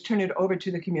 2 years, turn it over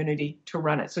to the community to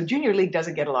run it. So Junior League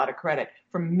doesn't get a lot of credit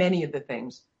for many of the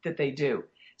things that they do.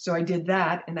 So I did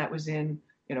that, and that was in,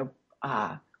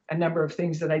 a number of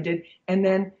things that I did. And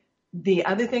then the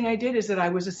other thing I did is that I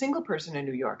was a single person in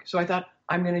New York. So I thought,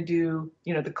 I'm going to do,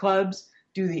 the clubs,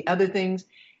 do the other things,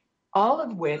 all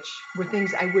of which were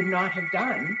things I would not have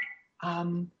done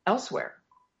elsewhere.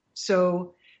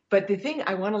 So, but the thing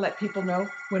I want to let people know,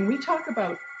 when we talk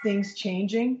about things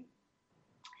changing,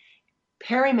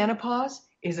 perimenopause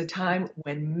is a time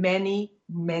when many,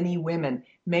 many women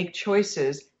make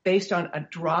choices based on a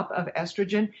drop of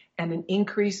estrogen and an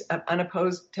increase of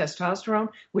unopposed testosterone,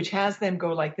 which has them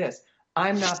go like this: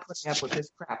 I'm not putting up with this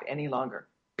crap any longer,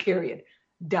 period,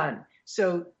 done.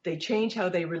 So they change how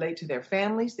they relate to their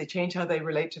families, they change how they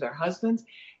relate to their husbands,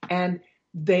 and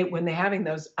when they're having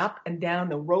those up and down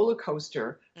the roller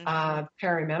coaster of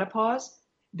perimenopause,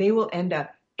 they will end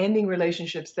up ending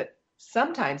relationships that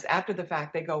sometimes after the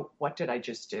fact they go, what did I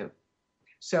just do?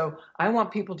 So I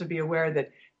want people to be aware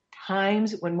that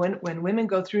times when women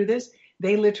go through this,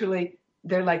 they're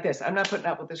like this: I'm not putting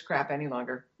up with this crap any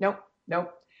longer. Nope.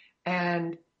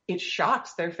 And it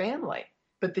shocks their family.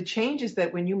 But the change is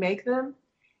that when you make them,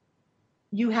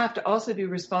 you have to also be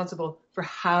responsible for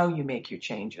how you make your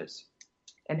changes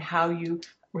and how you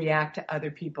react to other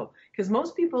people. Because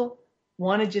most people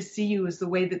want to just see you as the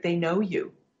way that they know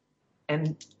you.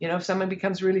 And, if someone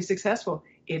becomes really successful,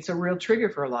 it's a real trigger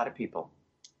for a lot of people.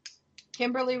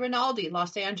 Kimberly Rinaldi,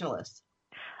 Los Angeles.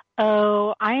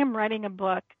 Oh, I am writing a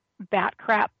book, Bat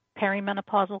Crap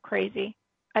Perimenopausal Crazy.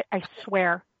 I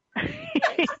swear.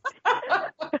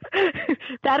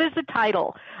 That is the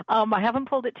title. I haven't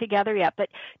pulled it together yet, but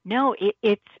no,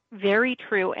 it's very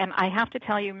true. And I have to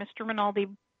tell you, Mr. Rinaldi,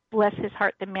 bless his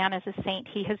heart, the man is a saint.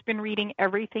 He has been reading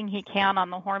everything he can on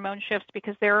the hormone shifts,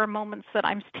 because there are moments that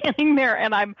I'm standing there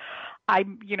and I'm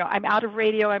out of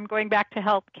radio. I'm going back to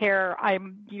healthcare.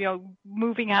 I'm,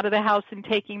 moving out of the house and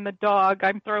taking the dog.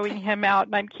 I'm throwing him out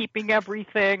and I'm keeping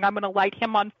everything. I'm going to light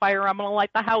him on fire. I'm going to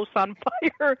light the house on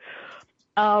fire.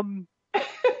 And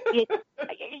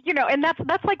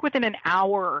that's like within an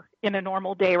hour in a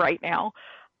normal day right now.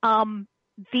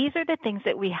 These are the things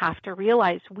that we have to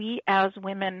realize. We as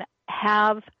women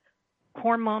have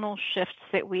hormonal shifts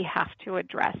that we have to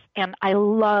address. And I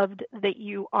loved that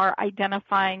you are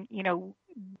identifying,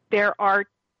 there are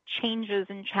changes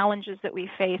and challenges that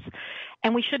we face,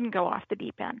 and we shouldn't go off the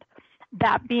deep end.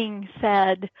 That being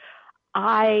said,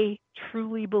 I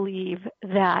truly believe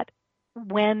that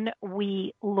when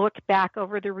we look back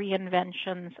over the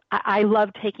reinventions, I love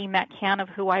taking that can of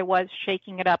who I was,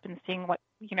 shaking it up and seeing what,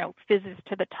 fizzes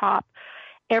to the top.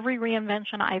 Every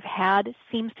reinvention I've had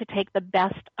seems to take the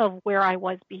best of where I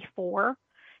was before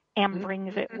and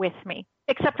brings it with me,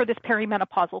 except for this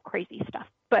perimenopausal crazy stuff.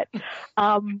 But,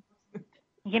 and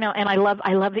I love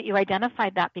that you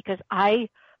identified that, because I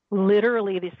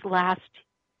literally this last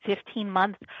 15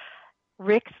 months,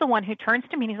 Rick's the one who turns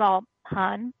to me and he's all,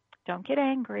 "Hun, don't get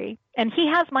angry." And he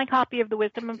has my copy of The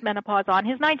Wisdom of Menopause on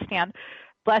his nightstand.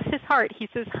 Bless his heart. He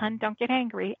says, "Hun, don't get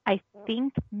angry. I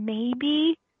think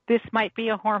maybe this might be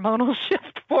a hormonal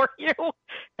shift for you."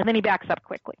 And then he backs up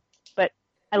quickly. But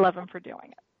I love him for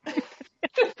doing it.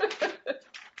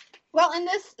 Well, and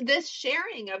this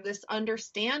sharing of this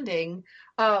understanding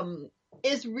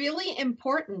is really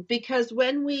important, because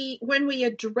when we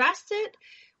address it,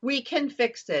 we can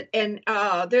fix it. And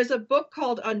there's a book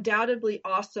called Undoubtedly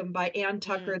Awesome by Ann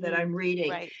Tucker that I'm reading.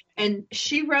 Right. And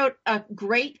she wrote a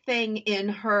great thing in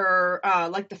her,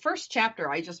 like the first chapter.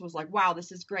 I just was like, wow,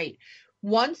 this is great.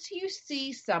 Once you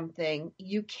see something,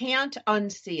 you can't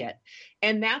unsee it.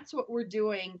 And that's what we're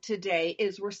doing today,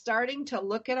 is we're starting to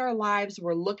look at our lives.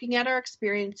 We're looking at our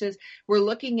experiences. We're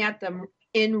looking at them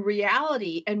in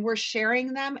reality, and we're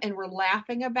sharing them, and we're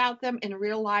laughing about them, and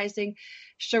realizing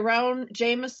Sharon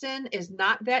Jameson is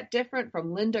not that different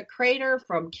from Linda Crater,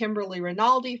 from Kimberly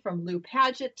Rinaldi, from Lou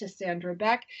Paget to Sandra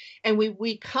Beck. And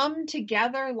we come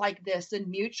together like this in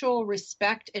mutual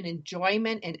respect and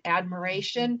enjoyment and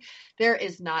admiration. There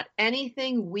is not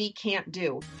anything we can't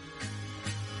do.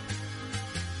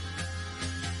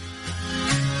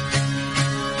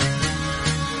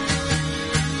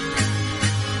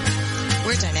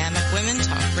 We're Dynamic Women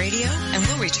Talk Radio, and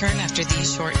we'll return after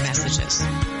these short messages.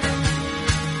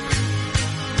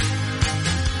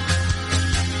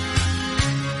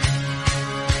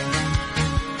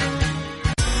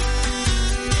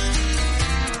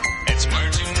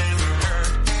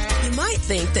 You might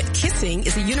think that kissing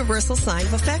is a universal sign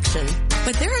of affection,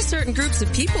 but there are certain groups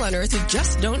of people on Earth who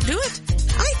just don't do it.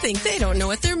 I think they don't know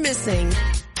what they're missing.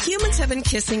 Humans have been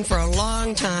kissing for a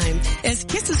long time, as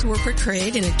kisses were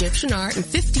portrayed in Egyptian art in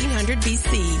 1500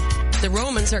 BC. The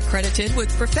Romans are credited with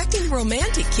perfecting the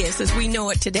romantic kiss as we know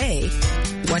it today.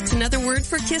 What's another word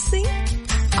for kissing?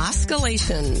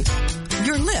 Osculation.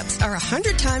 Your lips are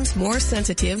 100 times more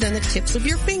sensitive than the tips of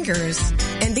your fingers,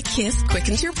 and the kiss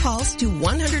quickens your pulse to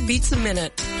 100 beats a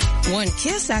minute. One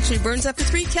kiss actually burns up to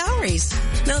 3 calories.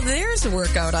 Now there's a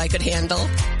workout I could handle.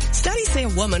 Studies say a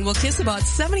woman will kiss about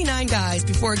 79 guys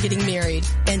before getting married,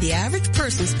 and the average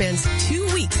person spends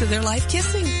 2 weeks of their life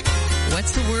kissing.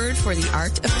 What's the word for the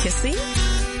art of kissing?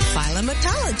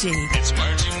 Philematology.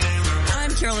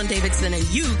 I'm Carolyn Davidson, and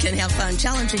you can have fun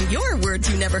challenging your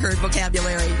words you never heard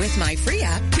vocabulary with my free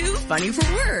app, Too Funny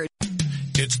for Words.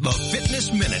 It's the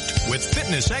Fitness Minute with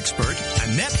fitness expert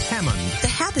Annette Hammond. The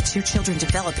habits your children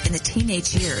develop in the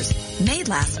teenage years may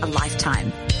last a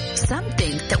lifetime. Some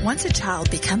think that once a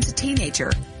child becomes a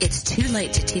teenager, it's too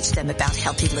late to teach them about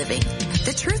healthy living.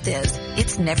 The truth is,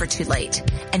 it's never too late.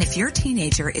 And if your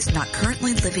teenager is not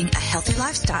currently living a healthy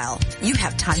lifestyle, you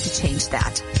have time to change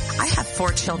that. I have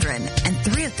 4 children, and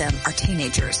 3 of them are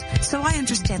teenagers, so I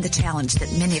understand the challenge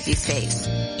that many of you face.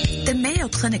 The Mayo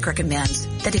Clinic recommends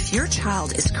that if your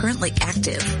child is currently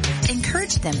active,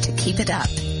 encourage them to keep it up.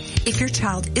 If your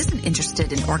child isn't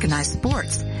interested in organized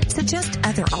sports, suggest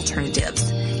other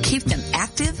alternatives. Keep them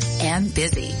active and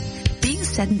busy. Being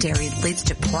sedentary leads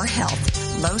to poor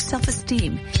health, low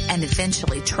self-esteem, and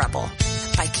eventually trouble.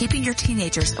 By keeping your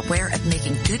teenagers aware of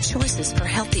making good choices for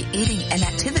healthy eating and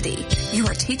activity, you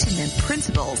are teaching them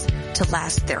principles to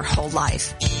last their whole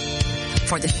life.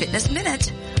 For the Fitness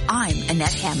Minute, I'm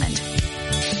Annette Hammond.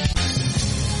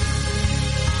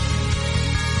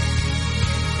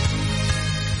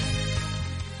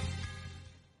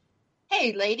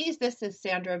 Hey, ladies, this is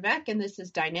Sandra Beck, and this is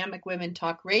Dynamic Women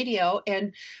Talk Radio.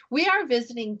 And we are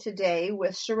visiting today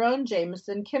with Sharon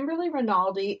Jameson, Kimberly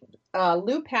Rinaldi,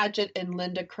 Lou Padgett, and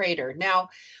Linda Crater. Now,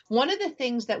 one of the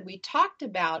things that we talked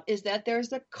about is that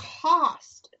there's a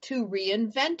cost to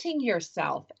reinventing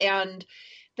yourself. And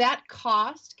that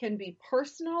cost can be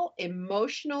personal,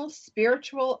 emotional,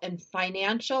 spiritual, and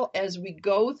financial as we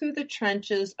go through the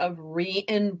trenches of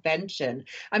reinvention.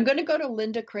 I'm going to go to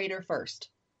Linda Crater first.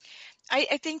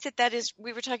 I think that is,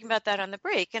 we were talking about that on the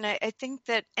break, and I think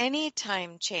that any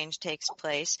time change takes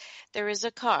place, there is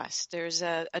a cost. There's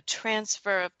a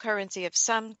transfer of currency of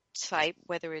some type,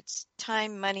 whether it's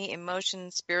time, money, emotion,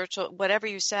 spiritual, whatever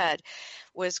you said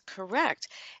was correct.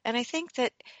 And I think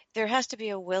that there has to be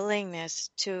a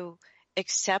willingness to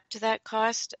accept that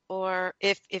cost, or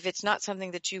if it's not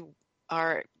something that you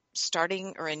are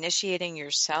starting or initiating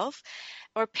yourself,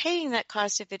 or paying that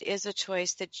cost if it is a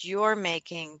choice that you're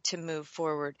making to move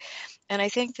forward. And I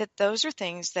think that those are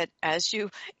things that as you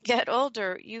get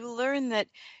older, you learn that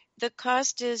the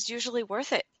cost is usually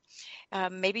worth it.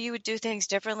 Maybe you would do things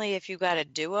differently if you got a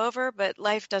do-over, but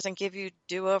life doesn't give you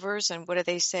do-overs. And what do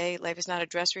they say? Life is not a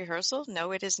dress rehearsal?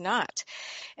 No, it is not.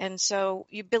 And so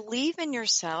you believe in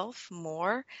yourself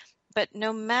more, but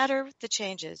no matter the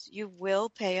changes, you will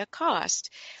pay a cost.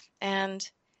 And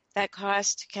that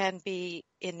cost can be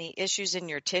in the issues in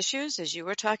your tissues, as you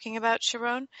were talking about,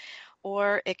 Sharon,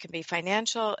 or it can be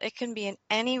financial. It can be in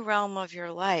any realm of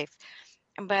your life.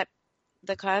 But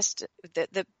the cost,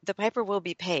 the piper will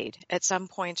be paid at some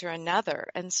point or another.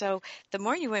 And so the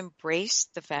more you embrace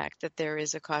the fact that there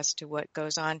is a cost to what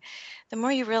goes on, the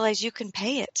more you realize you can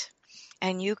pay it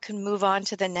and you can move on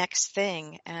to the next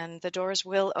thing, and the doors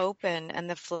will open and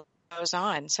the flow goes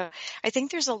on. So I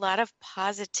think there's a lot of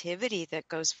positivity that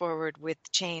goes forward with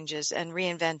changes and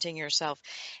reinventing yourself.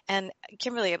 And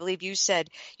Kimberly, I believe you said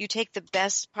you take the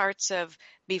best parts of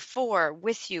before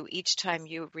with you each time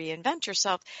you reinvent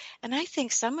yourself. And I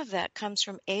think some of that comes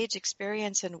from age,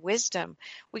 experience, and wisdom.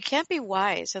 We can't be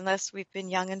wise unless we've been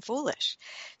young and foolish.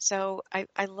 So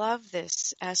I love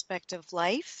this aspect of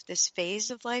life, this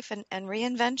phase of life, and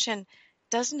reinvention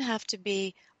doesn't have to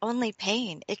be only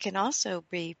pain. It can also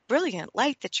be brilliant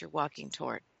light that you're walking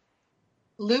toward.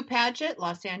 Lou Padgett,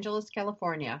 Los Angeles,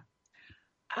 California.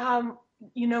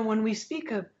 When we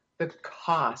speak of the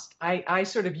cost, I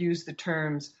sort of use the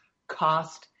terms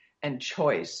cost and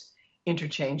choice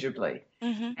interchangeably.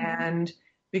 Mm-hmm. And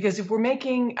because if we're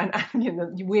making,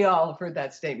 and we all have heard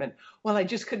that statement, well, I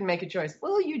just couldn't make a choice.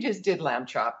 Well, you just did lamb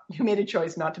chop. You made a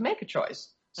choice not to make a choice.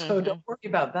 So don't worry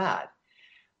about that.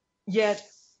 Yet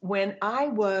when I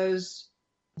was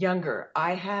younger,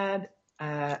 I had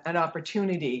an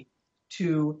opportunity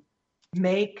to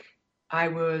I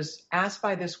was asked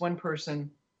by this one person,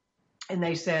 and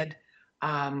they said,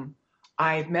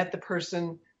 I've met the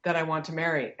person that I want to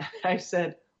marry. And I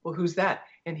said, well, who's that?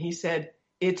 And he said,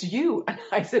 it's you. And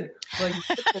I said, well, you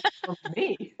said to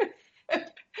me.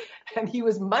 And he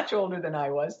was much older than I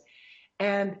was.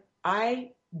 And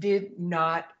I did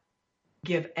not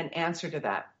give an answer to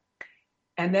that.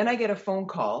 And then I get a phone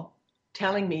call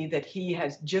telling me that he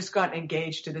has just gotten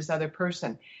engaged to this other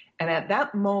person. And at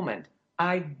that moment,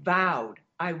 I vowed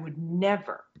I would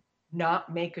never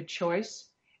not make a choice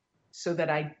so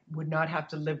that I would not have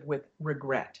to live with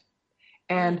regret.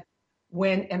 And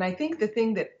I think the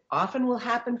thing that often will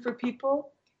happen for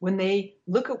people when they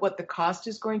look at what the cost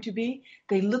is going to be,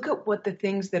 they look at what the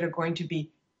things that are going to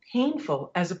be painful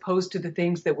as opposed to the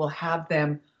things that will have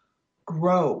them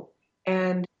grow.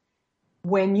 And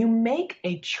when you make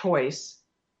a choice,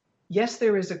 yes,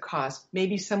 there is a cost.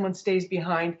 Maybe someone stays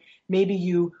behind. Maybe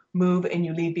you move and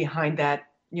you leave behind that,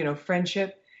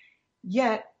 friendship.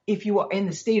 Yet, if you are in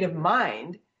the state of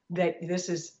mind that this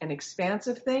is an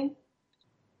expansive thing,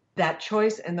 that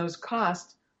choice and those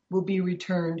costs will be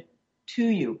returned to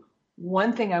you.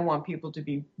 One thing I want people to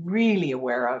be really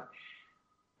aware of,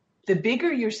 the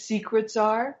bigger your secrets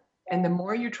are and the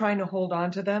more you're trying to hold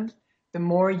on to them, the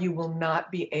more you will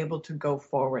not be able to go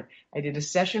forward. I did a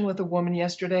session with a woman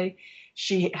yesterday.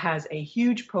 She has a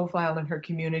huge profile in her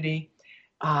community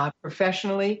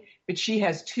professionally, but she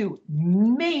has two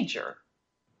major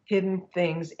hidden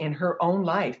things in her own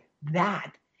life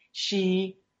that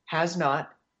she has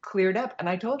not cleared up. And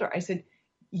I told her, I said,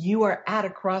 you are at a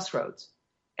crossroads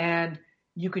and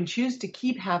you can choose to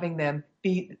keep having them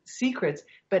be secrets.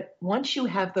 But once you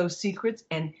have those secrets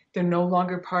and they're no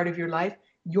longer part of your life,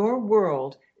 your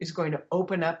world is going to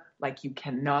open up like you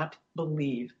cannot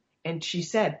believe. And she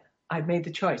said, I've made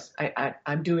the choice.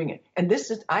 I'm doing it. And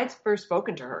I'd first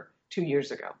spoken to her 2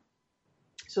 years ago.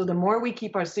 So the more we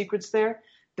keep our secrets there,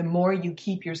 the more you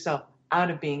keep yourself out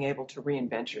of being able to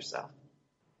reinvent yourself.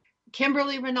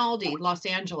 Kimberly Rinaldi, Los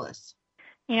Angeles.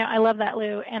 I love that,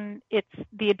 Lou. And it's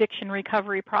the addiction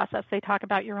recovery process. They talk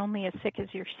about you're only as sick as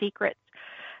your secrets.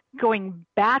 Going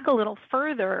back a little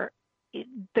further,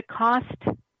 the cost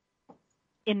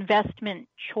investment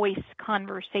choice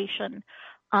conversation.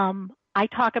 I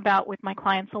talk about with my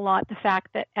clients a lot the fact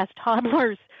that as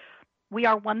toddlers, we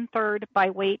are 1/3 by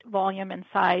weight, volume, and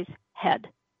size head.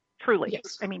 Truly.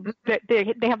 Yes. I mean,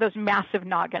 they have those massive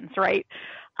noggins, right?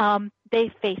 They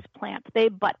face plant, they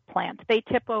butt plant, they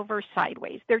tip over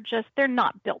sideways. They're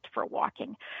not built for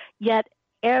walking. Yet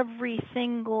every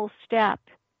single step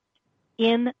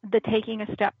in the taking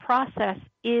a step process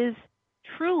is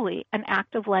truly an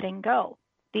act of letting go.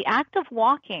 The act of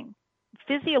walking,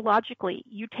 physiologically,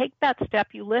 you take that step,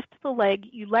 you lift the leg,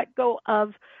 you let go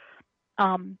of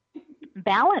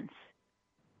balance,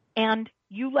 and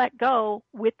you let go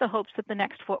with the hopes that the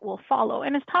next foot will follow.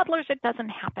 And as toddlers, it doesn't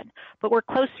happen, but we're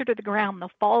closer to the ground. The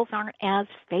falls aren't as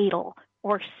fatal,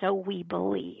 or so we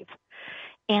believe.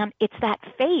 And it's that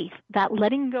faith, that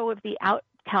letting go of the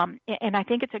outcome. And I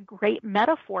think it's a great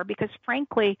metaphor because,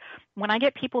 frankly, when I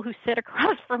get people who sit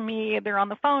across from me, they're on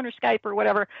the phone or Skype or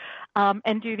whatever,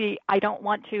 and do the, I don't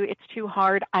want to, it's too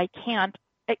hard, I can't,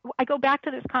 I go back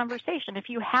to this conversation. If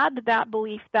you had that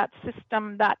belief, that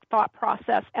system, that thought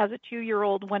process as a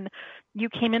 2-year-old when you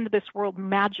came into this world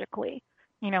magically,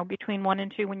 between 1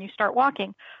 and 2 when you start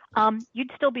walking,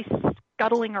 you'd still be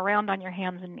scuttling around on your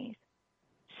hands and knees.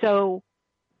 So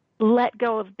let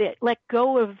go of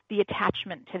the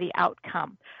attachment to the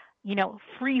outcome.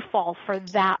 Free fall for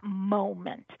that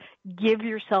moment. Give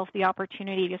yourself the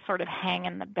opportunity to sort of hang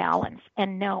in the balance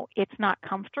and know it's not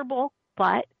comfortable,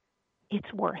 but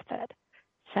it's worth it.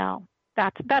 So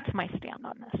that's my stand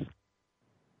on this.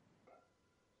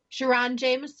 Sharon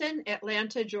Jameson,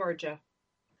 Atlanta, Georgia.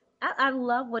 I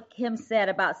love what Kim said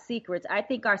about secrets. I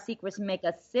think our secrets make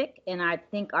us sick, and I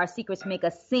think our secrets make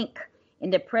us sink in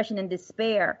depression and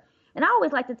despair. And I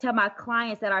always like to tell my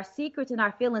clients that our secrets and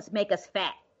our feelings make us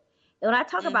fat. And when I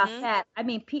talk about fat, I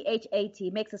mean PHAT.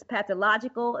 It makes us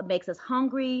pathological. It makes us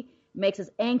hungry. It makes us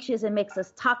anxious. It makes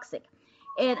us toxic.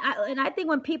 And I think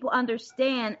when people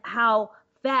understand how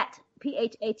fat,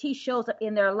 PHAT, shows up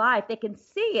in their life, they can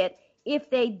see it if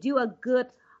they do a good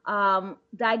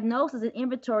diagnosis and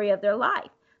inventory of their life.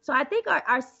 So I think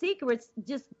our secrets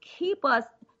just keep us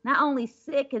not only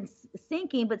sick and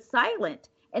sinking, but silent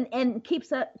and keep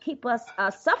us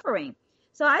suffering.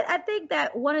 So I think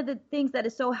that one of the things that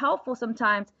is so helpful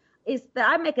sometimes is that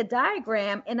I make a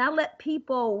diagram and I let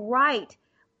people write,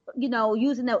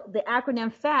 using the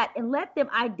acronym FAT, and let them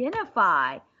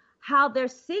identify how their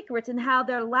secrets and how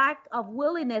their lack of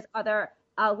willingness or their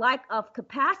lack of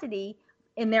capacity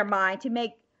in their mind to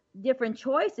make different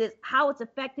choices, how it's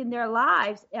affecting their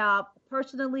lives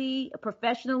personally,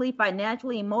 professionally,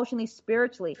 financially, emotionally,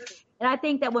 spiritually. And I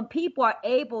think that when people are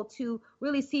able to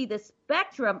really see the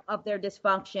spectrum of their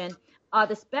dysfunction,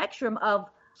 the spectrum of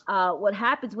what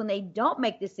happens when they don't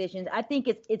make decisions, I think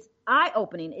it's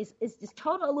eye-opening. It's this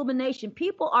total illumination.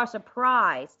 People are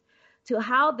surprised to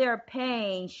how their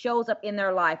pain shows up in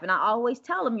their life. And I always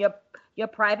tell them your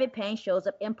private pain shows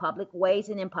up in public ways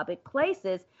and in public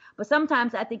places. But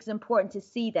sometimes I think it's important to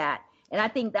see that. And I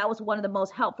think that was one of the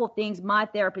most helpful things my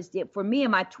therapist did for me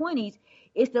in my 20s,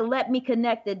 is to let me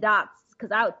connect the dots,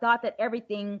 because I thought that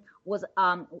everything was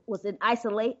in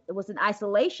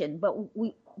isolation, but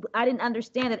I didn't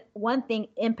understand that one thing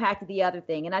impacted the other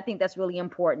thing. And I think that's really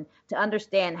important to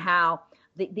understand how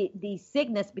the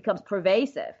sickness becomes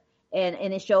pervasive and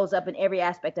it shows up in every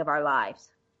aspect of our lives.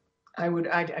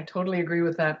 I totally agree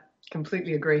with that.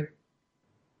 Completely agree.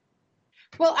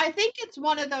 Well, I think it's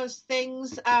one of those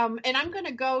things, and I'm going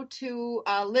to go to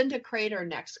Linda Crater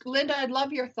next. Linda, I'd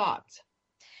love your thoughts.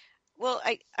 Well,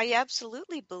 I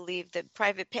absolutely believe that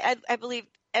private pay, I believe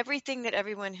everything that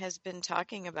everyone has been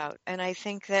talking about. And I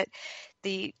think that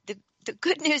the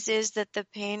good news is that the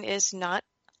pain is not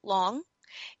long.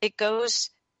 It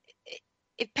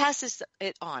passes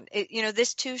it on.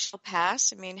 This too shall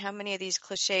pass. I mean, how many of these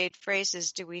cliched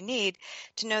phrases do we need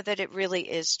to know that it really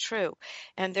is true?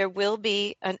 And there will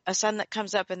be a sun that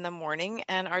comes up in the morning,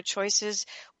 and our choices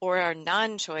or our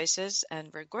non-choices and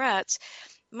regrets.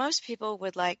 Most people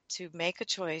would like to make a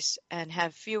choice and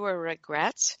have fewer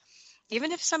regrets,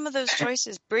 even if some of those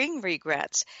choices bring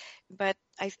regrets. But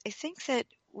I think that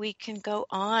we can go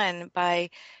on by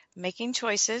making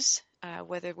choices,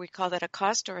 whether we call that a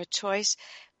cost or a choice,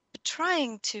 but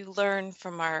trying to learn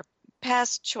from our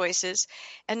past choices.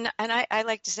 And I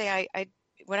like to say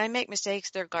when I make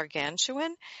mistakes, they're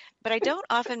gargantuan, but I don't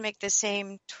often make the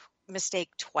same mistake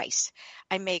twice.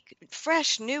 I make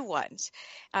fresh new ones.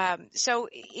 So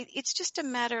it's just a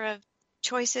matter of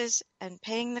choices and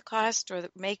paying the cost or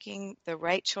making the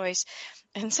right choice.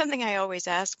 And something I always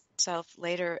ask myself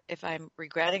later if I'm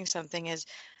regretting something is,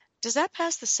 does that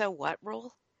pass the so what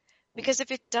rule? Because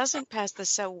if it doesn't pass the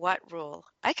so what rule,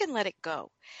 I can let it go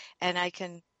and I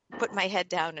can put my head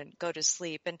down and go to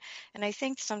sleep. And I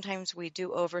think sometimes we do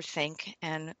overthink,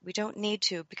 and we don't need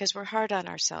to because we're hard on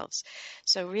ourselves.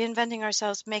 So reinventing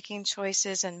ourselves, making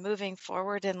choices, and moving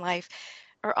forward in life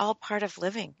are all part of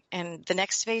living. And the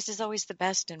next phase is always the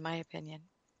best, in my opinion.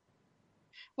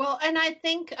 Well, and I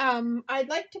think I'd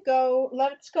like to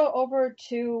let's go over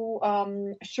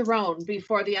to Sharon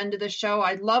before the end of the show.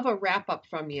 I'd love a wrap up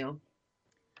from you.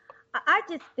 I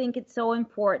just think it's so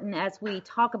important as we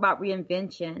talk about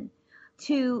reinvention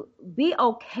to be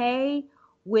okay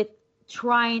with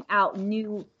trying out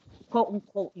new quote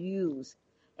unquote yous,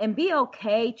 and be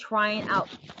okay trying out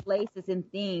places and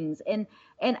things. And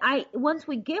once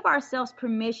we give ourselves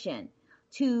permission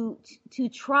to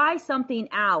try something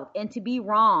out and to be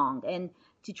wrong, and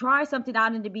to try something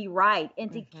out and to be right, and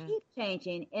to keep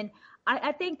changing. And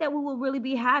I think that we will really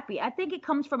be happy. I think it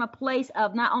comes from a place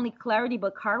of not only clarity,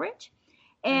 but courage.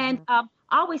 And I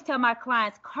always tell my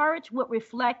clients, courage with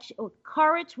reflection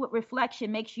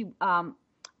makes you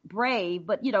brave,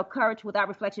 but courage without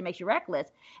reflection makes you reckless.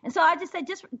 And so I just say,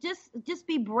 just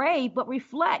be brave, but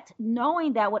reflect,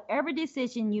 knowing that whatever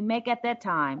decision you make at that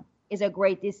time is a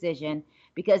great decision,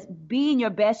 because being your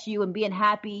best you and being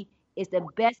happy is the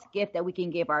best gift that we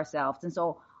can give ourselves. And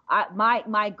so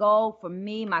my goal for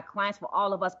me, my clients, for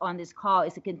all of us on this call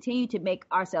is to continue to make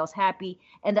ourselves happy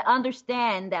and to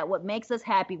understand that what makes us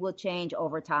happy will change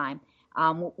over time.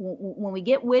 When we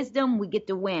get wisdom, we get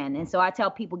to win. And so I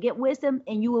tell people, get wisdom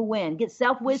and you will win. Get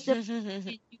self-wisdom and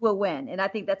you will win. And I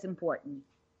think that's important.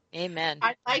 Amen.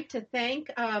 I'd like to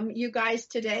thank you guys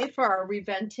today for our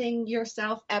Reinventing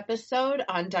Yourself episode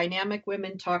on Dynamic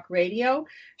Women Talk Radio.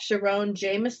 Sharon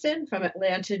Jameson from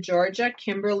Atlanta, Georgia,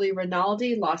 Kimberly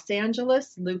Rinaldi, Los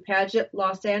Angeles, Lou Padgett,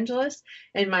 Los Angeles,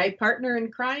 and my partner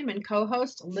in crime and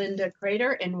co-host, Linda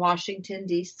Crater in Washington,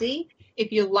 D.C.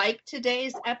 If you like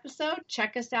today's episode,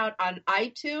 check us out on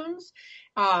iTunes.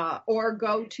 Or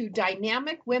go to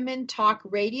Dynamic Women Talk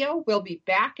Radio. We'll be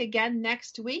back again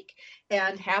next week,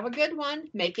 and have a good one.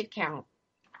 Make it count.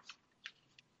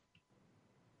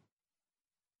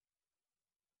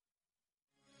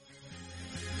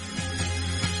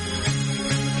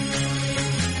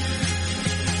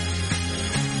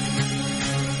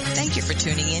 Thank you for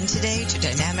tuning in today to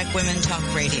Dynamic Women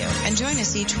Talk Radio, and join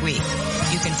us each week.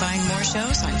 You can find more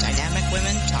shows on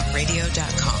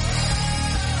dynamicwomentalkradio.com.